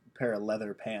do a pair of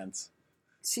leather pants.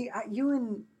 See, you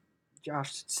and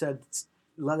Josh said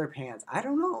leather pants. I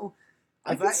don't know.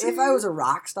 If see- I was a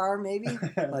rock star, maybe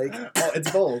like Oh,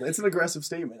 it's bold. It's an aggressive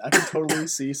statement. I can totally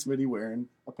see Smitty wearing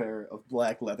a pair of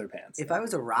black leather pants. if I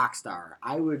was a rock star,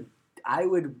 I wouldn't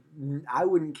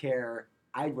care.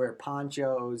 I'd wear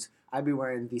ponchos. I'd be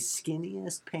wearing the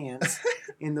skinniest pants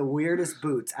in the weirdest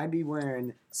boots. I'd be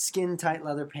wearing skin tight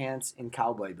leather pants and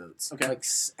cowboy boots, Okay. like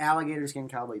alligator skin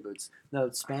cowboy boots.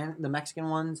 The Mexican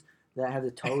ones that have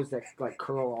the toes that like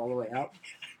curl all the way up.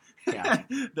 Yeah,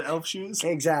 The elf shoes.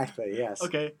 exactly. Yes.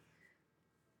 Okay.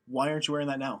 Why aren't you wearing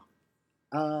that now?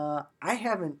 I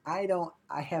haven't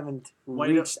Why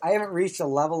reached a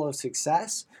level of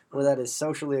success where that is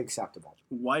socially acceptable.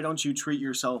 Why don't you treat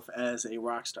yourself as a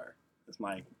rock star? That's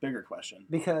my bigger question.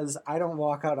 Because I don't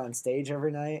walk out on stage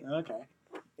every night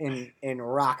Okay.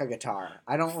 and rock a guitar.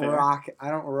 I don't Fair. rock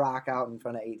out in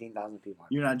front of 18,000 people.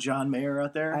 You're not John Mayer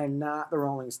out there. I'm not the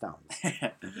Rolling Stones.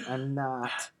 I'm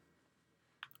not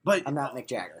Mick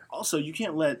Jagger. Also, you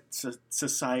can't let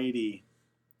society.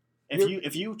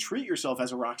 If you treat yourself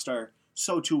as a rock star,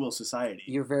 so too will society.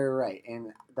 You're very right,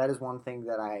 and that is one thing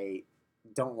that I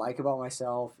don't like about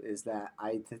myself is that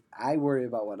I worry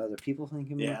about what other people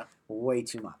think of me Yeah. way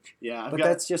too much. Yeah, But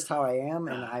that's just how I am,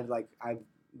 and I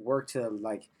work to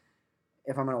like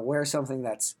if I'm gonna wear something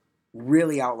that's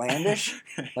really outlandish,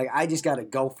 like I just got to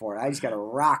go for it. I just got to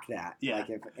rock that. Yeah.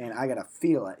 Like and I got to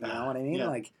feel it. You know what I mean? Yeah.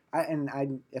 Like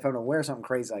if I'm gonna wear something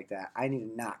crazy like that, I need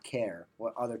to not care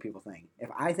what other people think. If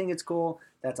I think it's cool,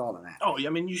 that's all that matters. Oh, I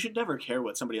mean, you should never care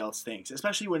what somebody else thinks,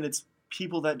 especially when it's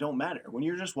people that don't matter. When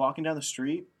you're just walking down the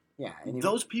street, Yeah. And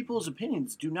those people's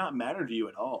opinions do not matter to you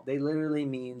at all. they literally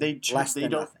mean They less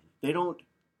than don't. nothing. They don't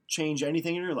change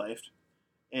anything in your life.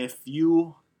 If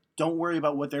you don't worry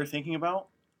about what they're thinking about,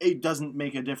 it doesn't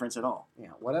make a difference at all. Yeah.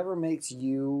 Whatever makes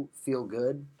you feel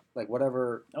good, like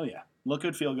whatever. Oh yeah, look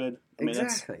good, feel good. I mean,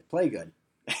 Exactly. Play good.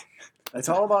 that's It's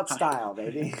all about style,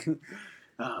 baby.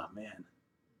 Oh man,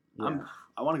 Yeah.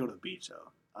 I want to go to the beach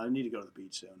though. I need to go to the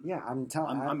beach soon. Yeah, I'm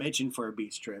telling. I'm itching for a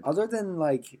beach trip. Other than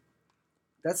like,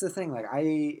 that's the thing. Like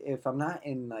if I'm not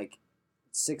in like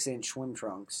 6-inch swim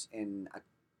trunks and a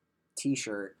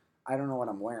t-shirt, I don't know what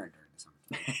I'm wearing during the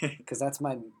summer because that's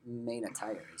my main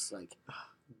attire. It's like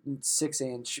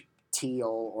 6-inch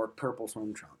teal or purple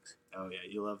swim trunks. Oh yeah,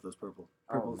 you love those purple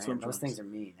Oh man, swim those trunks. things are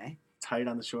mean, eh? Tight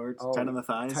on the shorts, Oh, tight on the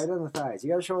thighs. Tight on the thighs.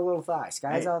 You got to show a little thigh.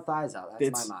 Skies Hey, out, thighs out. That's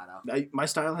it's- my motto. My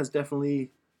style has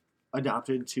definitely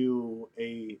adopted to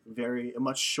a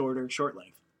much shorter short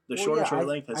length. The Well, shorter yeah, short I-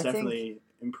 length has I think- improved.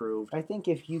 improved. I think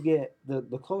if you get the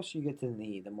closer you get to the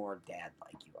knee, the more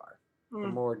dad-like you are. The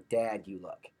Mm, more dad you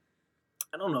look.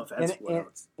 I don't know if that's what I would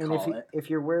And call it. if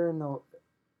you're wearing the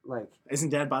like Isn't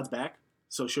Dad Bod's back?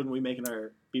 So shouldn't we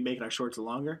be making our shorts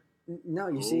longer? no,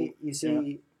 you Oh, see,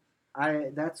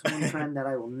 that's one trend that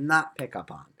I will not pick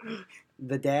up on.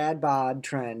 The dad bod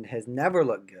trend has never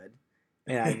looked good,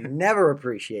 and I never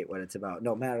appreciate what it's about,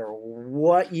 no matter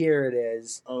what year it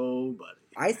is. Oh, buddy.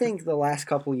 I think the last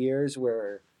couple years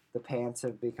where the pants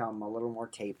have become a little more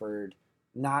tapered,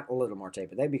 not a little more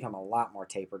tapered, they've become a lot more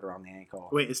tapered around the ankle.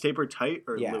 Wait, is taper tight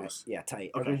or yeah, loose? yeah,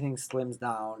 tight. Okay. Everything slims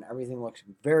down. Everything looks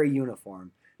very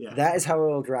uniform. Yeah. That is how I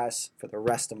will dress for the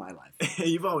rest of my life.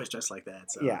 You've always dressed like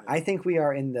that. So Yeah, I think we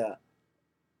are in the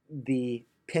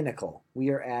pinnacle. We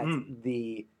are at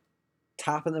the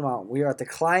top of the mountain. We are at the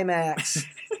climax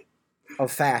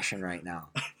of fashion right now.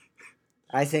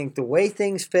 I think the way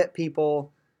things fit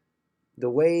people, the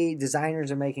way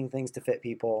designers are making things to fit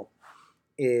people,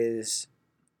 is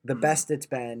the best it's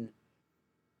been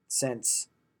since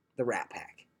the Rat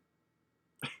Pack.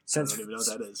 Since, I don't even know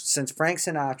what that is. Since Frank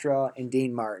Sinatra and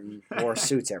Dean Martin wore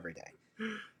suits every day.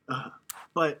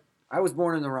 But I was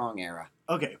born in the wrong era.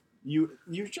 Okay, you're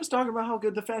just talking about how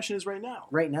good the fashion is right now.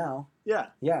 Right now, Yeah,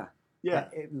 yeah. yeah.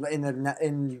 In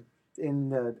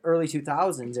the early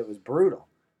 2000s, it was brutal.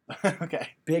 Okay.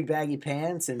 Big baggy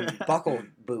pants and buckle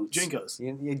boots.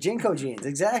 Jinkos. Jinko jeans,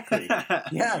 exactly.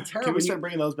 Yeah, terrible. Can we start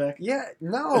bringing those back? Yeah,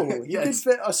 no. You could Yes.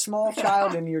 fit a small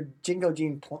child in your Jinko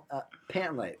jean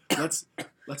pant leg.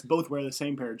 Let's both wear the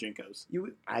same pair of Jinkos.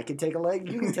 I can take a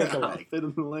leg. You can take a I'll leg. fit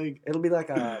in the leg. It'll be like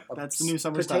a That's the new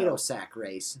summer potato style. sack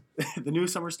race. The new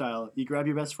summer style. You grab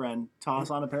your best friend, toss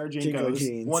on a pair of Jinko Jinkos.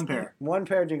 jeans. One pair. One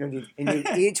pair of Jinko jeans, and you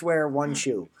each wear one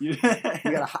shoe. You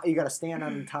You gotta stand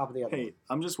on the top of the other. Hey, one.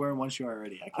 I'm just wearing one shoe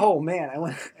already. I can't, Oh man,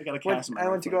 I I got a cast in my I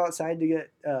right went to foot. go outside to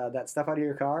get that stuff out of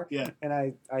your car. Yeah. And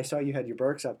I saw you had your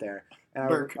Birks up there. And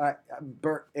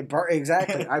Birk.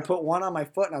 Exactly. I put one on my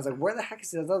foot, and I was like, "Where the heck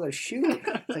is this other shoe?"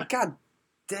 It's like, God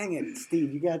dang it,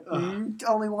 Steve! You got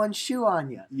only one shoe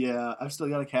on you. Yeah, I've still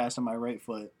got a cast on my right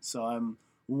foot, so I'm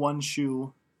one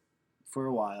shoe for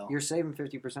a while. You're saving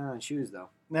 50% on shoes, though.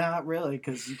 Not really,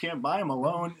 because you can't buy them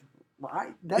alone.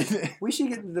 Well, we should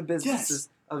get into the business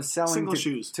of selling Single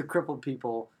shoes. to crippled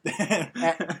people.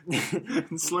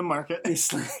 Slim market.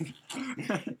 It's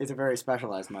a very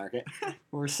specialized market.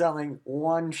 We're selling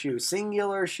one shoe,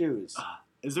 singular shoes.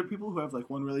 Is there people who have like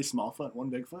one really small foot, one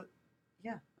big foot?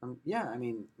 Yeah. I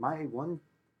mean, my one.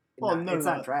 Well, it's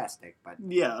not drastic, but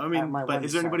Yeah, I mean, my but one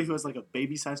is there anybody size. who has like a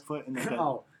baby-sized foot and like a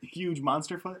oh, huge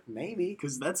monster foot? maybe.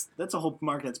 Because that's a whole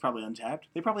market that's probably untapped.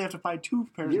 They probably have to buy two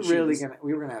pairs You're of really shoes.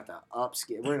 we were gonna have to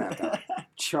upscale. We're gonna have to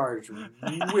charge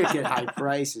wicked high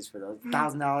prices for those.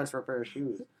 $1,000 for a pair of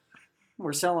shoes.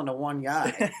 We're selling to one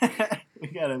guy. We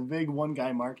got a big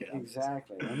one-guy market. on this.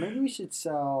 Exactly. And maybe we should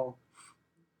sell.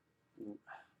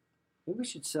 Maybe we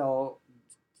should sell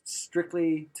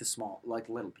strictly to small, like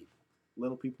little people.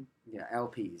 Little people. Yeah,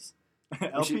 LPs.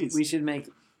 LPs. We should make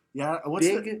Yeah, what's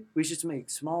big. the, We should make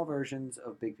small versions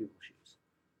of big people shoes,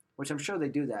 which I'm sure they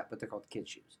do that, but they're called kid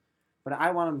shoes. But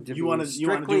I want them to You be wanna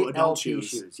strictly do adult LP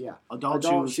shoes. Yeah, adult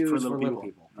shoes for little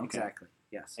people. Okay. Exactly.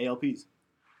 Yes. ALPs.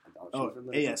 Adult Oh, shoes for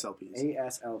little people. ASLPs.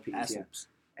 ASLPs. Yeah. ASLPs.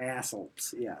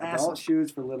 ASLPs. Yeah. Asslps. Adult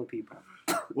shoes for little people.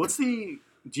 What's the?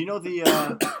 Do you know the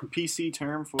PC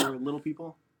term for little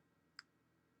people?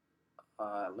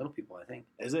 Little people, I think.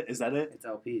 Is it? Is that it? It's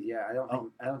LPs. Yeah, I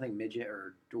Oh. don't think midget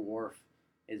or dwarf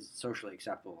is socially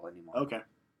acceptable anymore. Okay.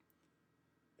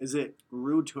 Is it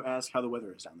rude to ask how the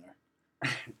weather is down there?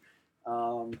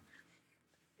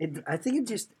 I think it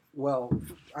just. Well,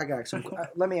 I got some.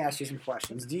 Let me ask you some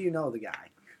questions. Do you know the guy,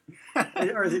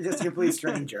 or is it just a complete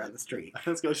stranger on the street?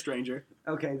 Let's go, stranger.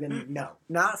 Okay, then no,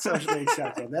 not socially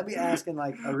acceptable. That'd be asking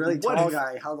like a really What tall if-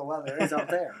 guy how the weather is out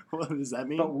there. What does that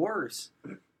mean? But worse.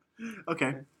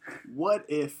 Okay. What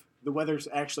if the weather's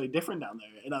actually different down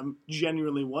there, and I'm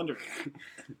genuinely wondering?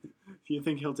 Do you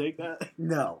think he'll take that?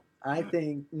 No, I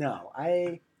think no.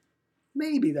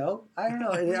 Maybe though. I don't know.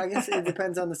 I guess it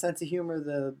depends on the sense of humor of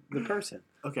the person.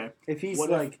 Okay. If he's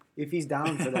What if he's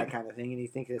down for that kind of thing and he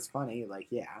thinks it's funny, like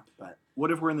yeah, but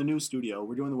What if we're in the news studio,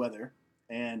 we're doing the weather,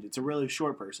 and it's a really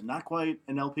short person, not quite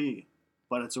an LP,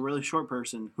 but it's a really short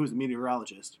person who's a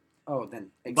meteorologist. oh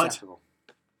then But- acceptable.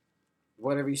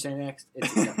 Whatever you say next,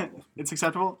 it's acceptable. It's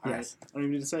acceptable? All Yes. right. I don't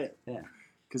even need to say it. Yeah.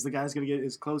 Because the guy's going to get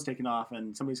his clothes taken off,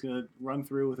 and somebody's going to run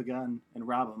through with a gun and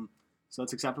rob him. So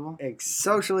it's acceptable? It's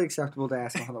socially acceptable to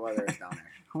ask him how the weather is down there.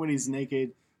 When he's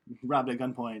naked, robbed at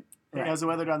gunpoint. Hey, Right. how's the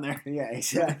weather down there? Yeah,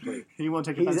 exactly. He won't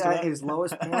take offense He's to at that? his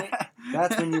lowest point.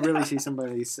 That's when you really see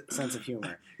somebody's sense of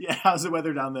humor. Yeah, how's the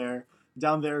weather down there?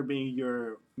 Down there being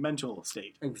your mental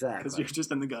state. Because Exactly. you're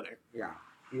just in the gutter. Yeah.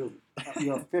 You're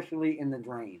officially in the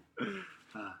drain.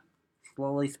 Ah.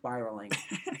 Slowly spiraling.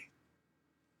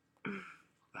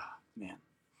 Man.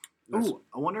 That's- Ooh,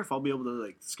 I wonder if I'll be able to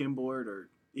like skimboard or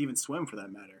even swim for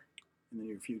that matter in the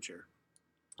near future.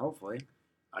 Hopefully.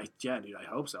 Yeah, dude, I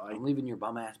hope so. I'm leaving your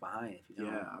bum ass behind if you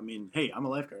don't. Yeah, I mean, hey, I'm a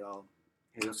lifeguard.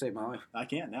 Hey, you'll save my life. I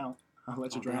can't now. I'll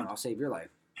let you Oh, damn, drown. I'll save your life.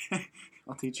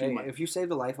 I'll teach you. Hey, my... if you save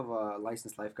the life of a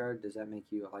licensed lifeguard, does that make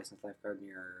you a licensed lifeguard in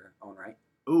your own right?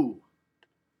 Ooh,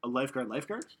 a lifeguard,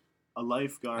 lifeguard, a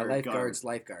lifeguard, A lifeguard's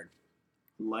lifeguard.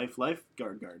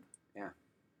 lifeguard, guard. Yeah.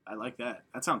 I like that.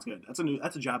 That sounds good. That's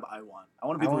a job I want. I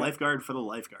want to be I the want- lifeguard for the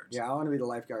lifeguards. Yeah, I want to be the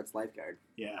lifeguard's lifeguard.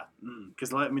 Yeah.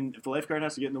 Because I mean, if the lifeguard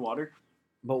has to get in the water,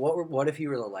 But what if you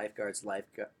were the lifeguard's life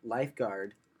coach?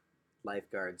 the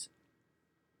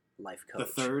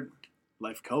third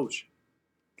life coach,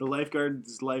 the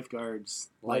lifeguard's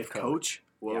life coach. coach.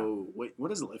 Whoa, wait,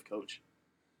 what is a life coach?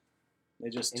 They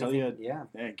just tell Anything- you, yeah.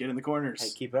 hey, get in the corners. Hey,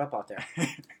 keep it up out there.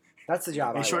 That's the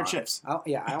job. Hey, I short want. shifts.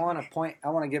 I want to point. I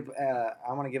want to give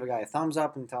a guy a thumbs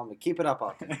up and tell him to keep it up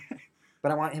out there.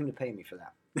 But I want him to pay me for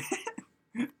that.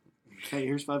 Hey,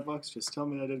 here's $5. Just tell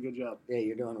me I did a good job. Yeah,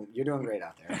 you're doing great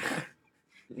out there.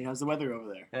 Hey, how's the weather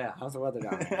over there? Yeah, how's the weather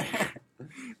down there?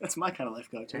 That's my kind of life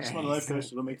coach. I just want a life coach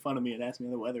that'll make fun of me and ask me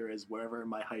how the weather is wherever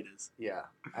my height is. Yeah,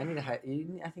 I think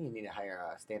you need to hire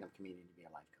a stand-up comedian to be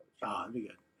a life coach. Oh, that'd be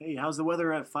good. Hey, how's the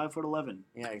weather at 5'11"?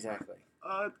 Yeah, exactly.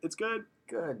 It's good.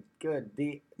 Good.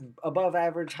 The above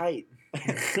average height.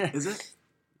 Is it?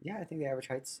 Yeah, I think the average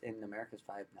height's in America is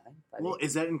 5'9". Well,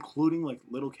 is that including like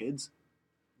little kids?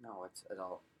 No, it's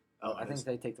adult. Oh, I think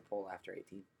they take the poll after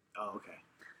 18. Oh, okay.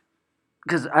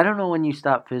 Because I don't know when you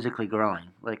stop physically growing.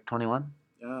 Like 21?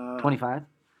 25?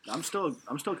 I'm still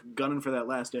gunning for that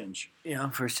last inch. Yeah,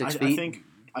 for 6 I feet.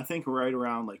 I think right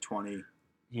around like 20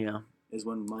 Yeah. is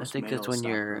when most. I think males that's when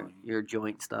stop growing. your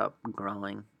joints stop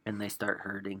growing and they start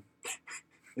hurting.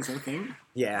 Is that a thing?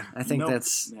 Yeah, I think Nope.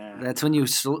 that's Nah. that's when you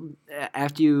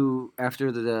after your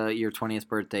 20th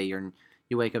birthday,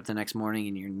 you wake up the next morning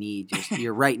and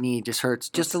your right knee just hurts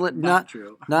just a little, not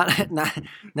true.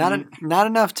 not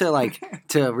enough to like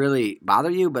to really bother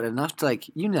you, but enough to like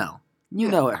you know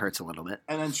it hurts a little bit.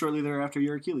 And then shortly thereafter,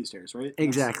 your Achilles tears, right?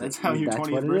 Exactly. That's how your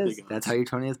 20th birthday goes. That's how your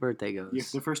 20th birthday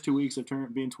goes. The first 2 weeks of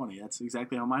being 20. That's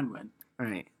exactly how mine went.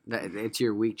 Right. It's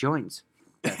your weak joints.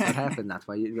 That's what happened. That's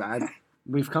why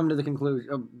we've come to the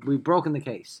conclusion. We've broken the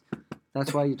case.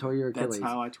 That's why you tore your Achilles.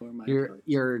 That's how I tore my Achilles.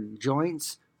 Your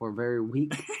joints were very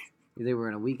weak. They were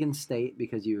in a weakened state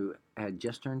because you had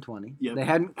just turned 20. Yep. They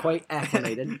hadn't quite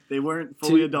acclimated. They weren't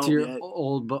fully adult to your yet.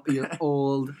 your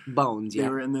old bones They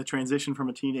yet. were in the transition from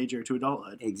a teenager to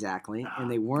adulthood. Exactly. And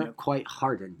they weren't Yep. quite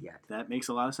hardened yet. That makes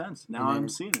a lot of sense. Now And then I'm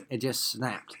seeing it. It just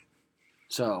snapped.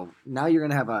 So now you're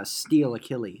going to have a steel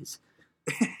Achilles.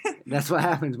 That's what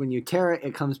happens when you tear it.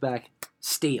 It comes back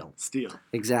steel. Steel.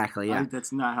 Exactly. Yeah.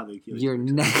 That's not how the Achilles Your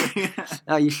works. neck.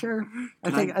 Are you sure? I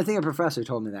Can think a professor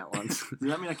told me that once. Does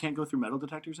that mean I can't go through metal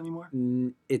detectors anymore?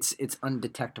 It's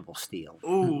undetectable steel.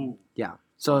 Ooh. Yeah.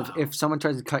 So Wow. if someone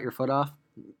tries to cut your foot off,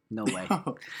 no way.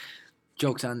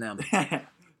 Joke's on them.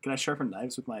 Can I sharpen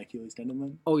knives with my Achilles tendon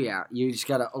then? Oh yeah, you just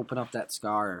gotta open up that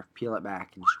scar, or peel it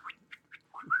back, and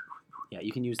yeah,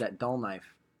 you can use that dull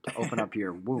knife to open up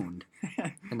your wound,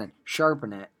 and then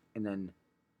sharpen it, and then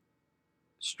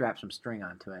strap some string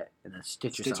onto it, and then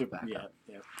stitch yourself back up.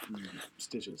 Yeah.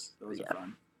 Stitches. Those Yeah. are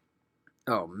fun.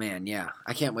 Oh man, yeah,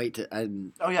 I can't wait to.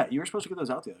 Oh yeah, you were supposed to get those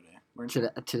out the other day, weren't you?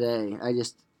 Today, I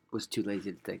just was too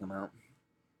lazy to take them out.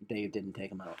 Dave didn't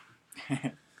take them out.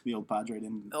 The old Padre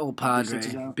didn't. Oh, get the stitches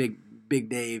Padre, out? big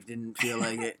Dave didn't feel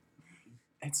like it.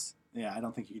 I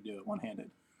don't think you could do it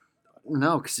one-handed.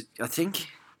 No, because I think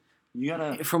You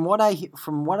gotta. from what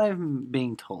I'm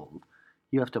being told,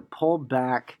 you have to pull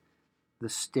back the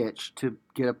stitch to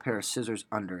get a pair of scissors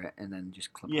under it, and then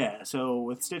just clip. Yeah. So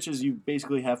with stitches, you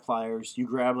basically have pliers. You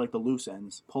grab like the loose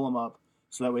ends, pull them up,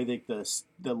 so that way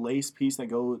the lace piece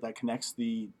that connects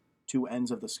the two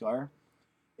ends of the scar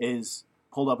is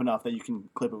pulled up enough that you can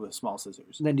clip it with small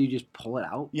scissors. And then do you just pull it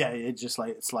out? Yeah, it just like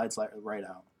it slides right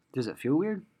out. Does it feel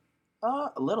weird?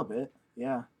 A little bit.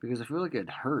 Yeah. Because I feel like it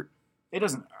hurt. It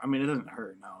doesn't. I mean, it doesn't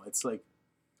hurt. No, it's like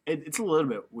it's a little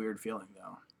bit weird feeling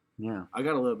though. Yeah. I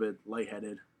got a little bit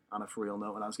lightheaded on a for real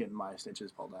note when I was getting my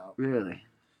stitches pulled out. Really?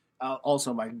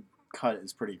 Also, my cut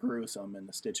is pretty gruesome, and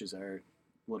the stitches are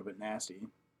a little bit nasty.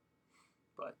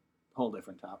 But whole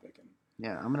different topic. And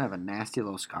Yeah, I'm gonna have a nasty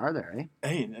little scar there, eh?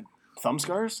 hey, thumb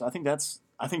scars. I think that's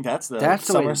the That's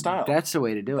the summer way. style. That's the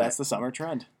way to do That's it. the summer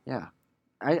trend. Yeah.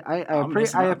 I'm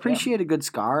missing I out, appreciate a good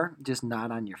scar, just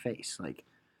not on your face.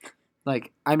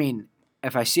 Like I mean,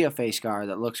 if I see a face scar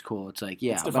that looks cool, it's like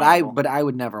yeah, It's but definable. I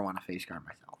would never want a face scar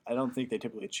myself. I don't think they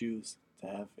typically choose to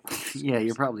have. Yeah,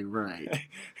 you're probably right.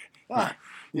 Ah,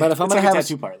 But if I'm it's gonna like have a-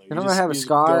 tattoo parlor, if I'm gonna have a go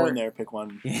scar- in there, pick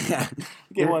one. Yeah,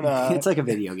 Get one. it's like a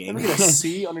video game. Let me get a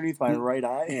C underneath my right Yeah,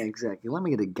 eye. exactly. Let me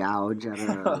get a gouge out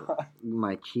of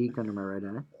my cheek under my right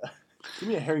eye. Give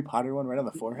me a Harry Potter one right on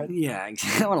the forehead. Yeah,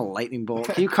 exactly. I want a lightning bolt.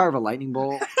 Can you carve a lightning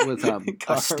bolt with a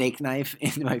Carve. steak knife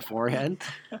into my forehead?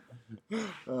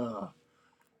 That's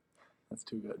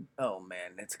too good. Oh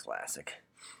man, it's classic.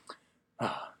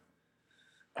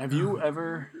 Have you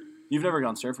ever? You've never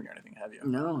gone surfing or anything, have you?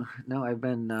 No, I've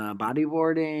been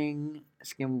bodyboarding,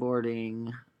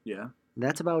 skimboarding. Yeah.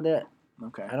 That's about it.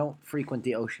 Okay. I don't frequent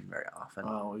the ocean very often.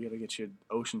 Oh, we gotta get you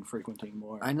ocean frequenting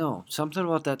more. I know something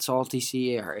about that salty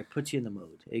sea air. It puts you in the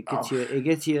mood. It gets Oh. you. It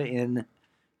gets you in.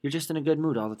 You're just in a good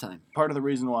mood all the time. Part of the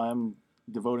reason why I'm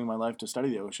devoting my life to study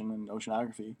the ocean and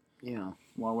oceanography, Yeah.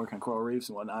 while I work on coral reefs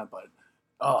and whatnot. But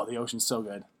the ocean's so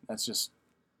good. That's just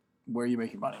where you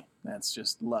make your money. That's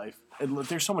just life.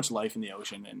 There's so much life in the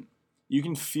ocean, and you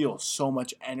can feel so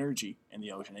much energy in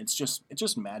the ocean. It's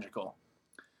just magical.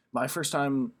 my first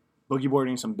time boogie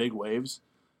boarding some big waves,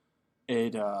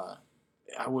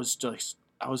 I was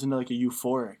in like a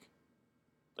euphoric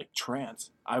like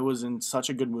trance. I was in such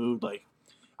a good mood. Like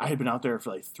I had been out there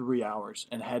for like 3 hours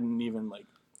and hadn't even like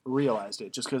realized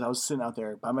it just because I was sitting out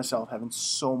there by myself having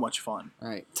so much fun.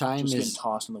 Right. Just getting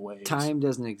tossed in the waves. Time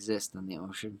doesn't exist on the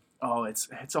ocean. Oh, it's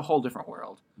a whole different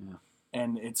world. Yeah.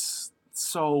 And it's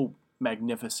so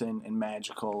magnificent and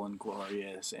magical and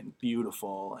glorious and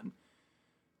beautiful, and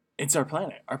it's our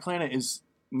planet. Our planet is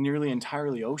nearly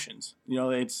entirely oceans. You know,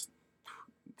 it's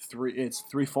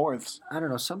 3/4. I don't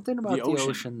know, something about the ocean.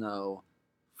 ocean though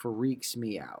freaks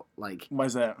me out. Like Why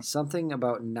is that? something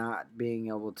about not being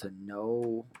able to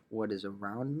know what is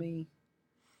around me,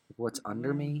 what's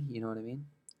under me. You know what I mean?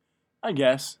 I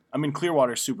guess. I mean,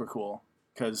 Clearwater's super cool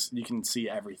because you can see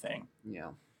everything. Yeah.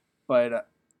 But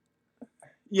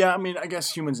yeah, I mean, I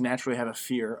guess humans naturally have a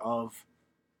fear of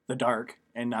the dark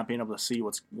and not being able to see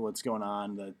what's going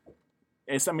on.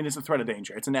 It's a threat of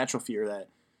danger. It's a natural fear that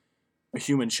a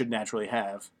human should naturally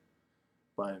have.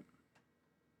 But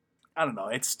I don't know.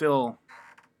 It's still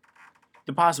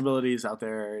the possibilities out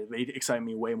there. They excite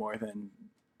me way more than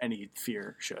any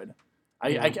fear should.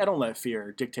 Yeah. I don't let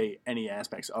fear dictate any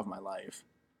aspects of my life,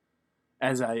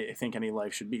 as I think any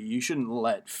life should be. You shouldn't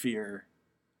let fear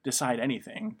decide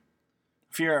anything.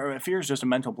 Fear is just a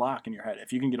mental block in your head.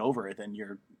 If you can get over it, then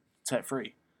you're set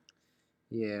free.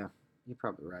 Yeah, you're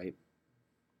probably right.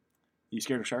 You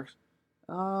scared of sharks?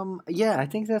 Yeah, I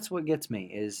think that's what gets me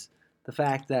is the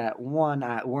fact that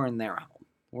we're in their home,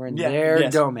 we're in Yeah, their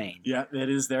yes. domain, Yeah, it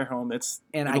is their home. and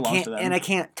it I belongs can't to them. and I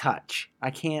can't touch.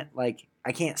 I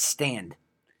can't stand.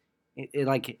 It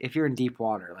like if you're in deep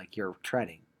water, like you're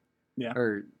treading. Yeah.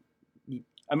 Or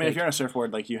I mean, if you're on a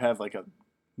surfboard, like you have like a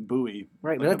buoy.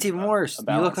 right, but like that's even worse. a You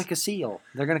balance. look like a seal.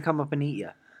 They're gonna come up and eat you.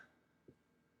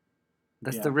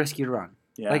 That's Yeah. the risk you run.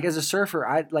 Yeah. Like as a surfer,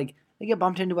 I get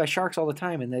bumped into by sharks all the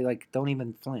time, and they like don't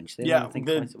even flinch. They don't Yeah, even think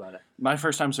the- twice about it. My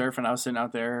first time surfing, I was sitting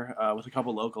out there with a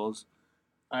couple locals.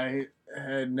 I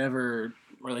had never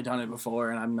really done it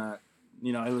before, and I'm not,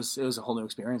 it was a whole new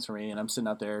experience for me. And I'm sitting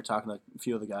out there talking to a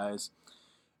few of the guys,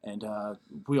 and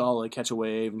we all like catch a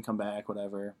wave and come back,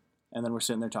 whatever. And then we're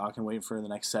sitting there talking, waiting for the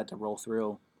next set to roll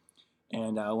through.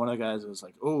 And one of the guys was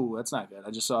like, "Oh, that's not good.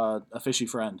 I just saw a fishy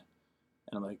friend."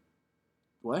 And I'm like,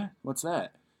 "What? What's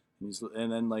that?"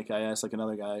 And then like I asked like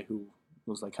another guy who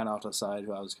was like kind of off to the side,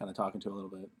 who I was kind of talking to a little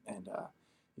bit, and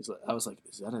I was like,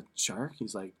 "Is that a shark?"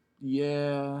 He's like,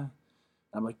 "Yeah." And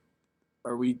I'm like,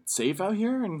 "Are we safe out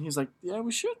here?" And he's like, "Yeah,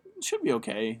 we should be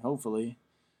okay, hopefully."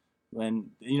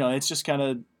 And it's just kind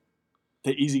of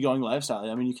the easygoing lifestyle.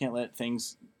 I mean, you can't let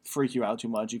things freak you out too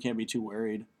much. You can't be too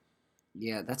worried.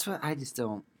 Yeah, that's what I just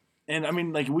don't. And I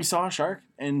mean, like we saw a shark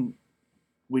and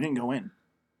we didn't go in.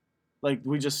 Like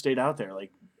we just stayed out there.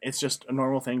 Like it's just a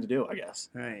normal thing to do, I guess.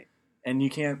 Right. And you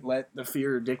can't let the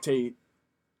fear dictate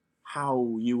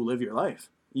how you live your life.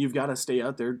 You've got to stay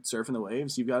out there surfing the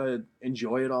waves. You've got to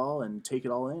enjoy it all and take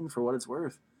it all in for what it's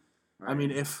worth. Right. I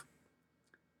mean, if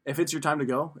it's your time to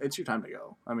go, it's your time to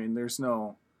go. I mean, there's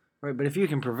no... Right, but if you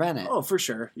can prevent it. Oh, for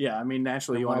sure. Yeah, I mean,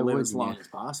 naturally, Then you want to why live as wouldn't long you? as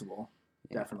possible.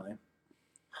 Yeah. Definitely.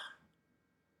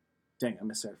 Dang, I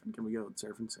miss surfing. Can we go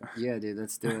surfing soon? Yeah, dude,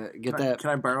 let's do it. Can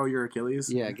I borrow your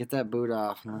Achilles? Yeah, get that boot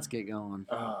off and let's get going.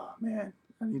 Oh, man.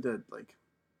 I need to,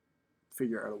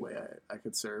 figure out a way I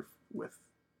could surf with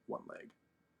one leg.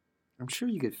 I'm sure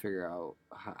you could figure out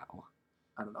how.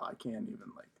 I don't know. I can't even,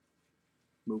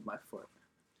 move my foot.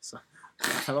 So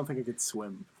I don't think I could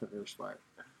swim for the first part.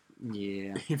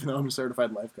 Yeah. Even though I'm a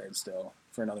certified lifeguard still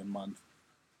for another month.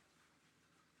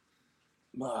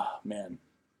 Oh, man.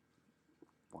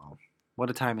 Wow. What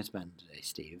a time it's been today,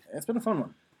 Steve. It's been a fun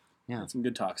one. Yeah. Had some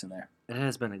good talks in there. It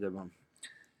has been a good one.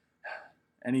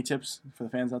 Any tips for the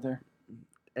fans out there?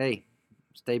 Hey,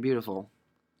 stay beautiful.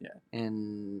 Yeah.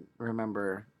 And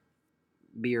remember,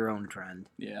 be your own trend.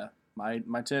 Yeah. My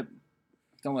tip,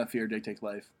 don't let fear dictate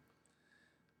life.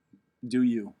 Do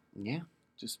you. Yeah.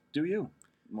 Just do you.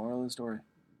 Moral of the story.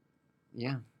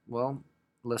 Yeah. Well,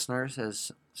 listeners,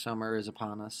 as summer is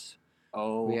upon us,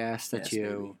 Oh, we ask that yes, you,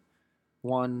 baby.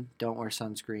 1, don't wear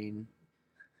sunscreen,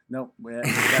 Nope.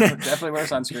 Definitely wear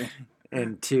sunscreen.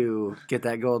 and 2, get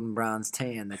that golden bronze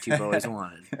tan that you've always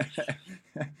wanted.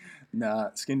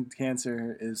 Nah, skin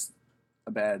cancer is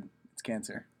it's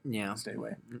cancer. Yeah. Stay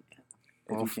away. If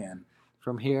Well, you can.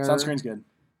 From here, Sunscreen's good.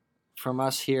 from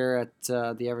us here at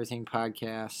the Everything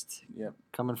Podcast, Yep.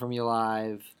 coming from you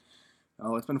live.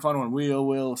 Oh, it's been a fun one. We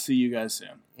will see you guys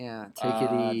soon. Yeah, take it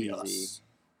Adios. easy.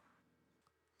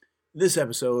 This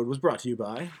episode was brought to you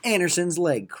by Anderson's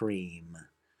Leg Cream.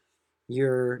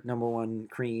 your number one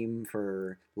cream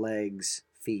for legs,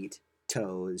 feet,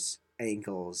 toes,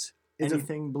 ankles.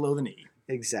 Anything below the knee.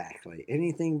 Exactly.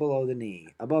 Anything below the knee.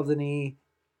 Above the knee,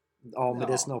 all No.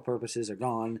 medicinal purposes are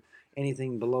gone.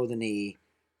 Anything below the knee,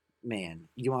 man,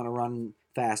 you want to run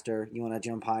faster, you want to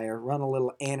jump higher, rub a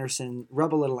little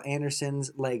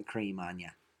Anderson's leg cream on you.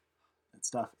 That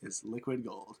stuff is liquid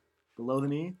gold. Below the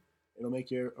knee, it'll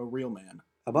make you a real man.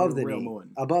 Above You're the a real knee,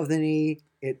 Moan. above the knee,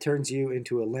 it turns you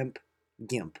into a limp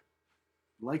gimp.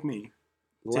 Like me.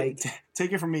 Like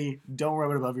Take it from me, don't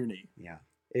rub it above your knee. yeah.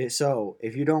 So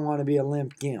if you don't want to be a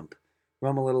limp gimp,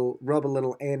 rub a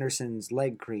little Anderson's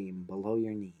leg cream below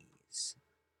your knees.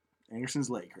 Anderson's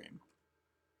Leg Cream.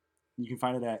 You can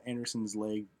find it at Anderson's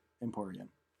Leg Emporium.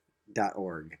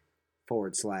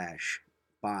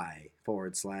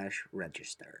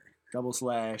 .org/buy/register.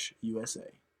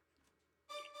 /USA.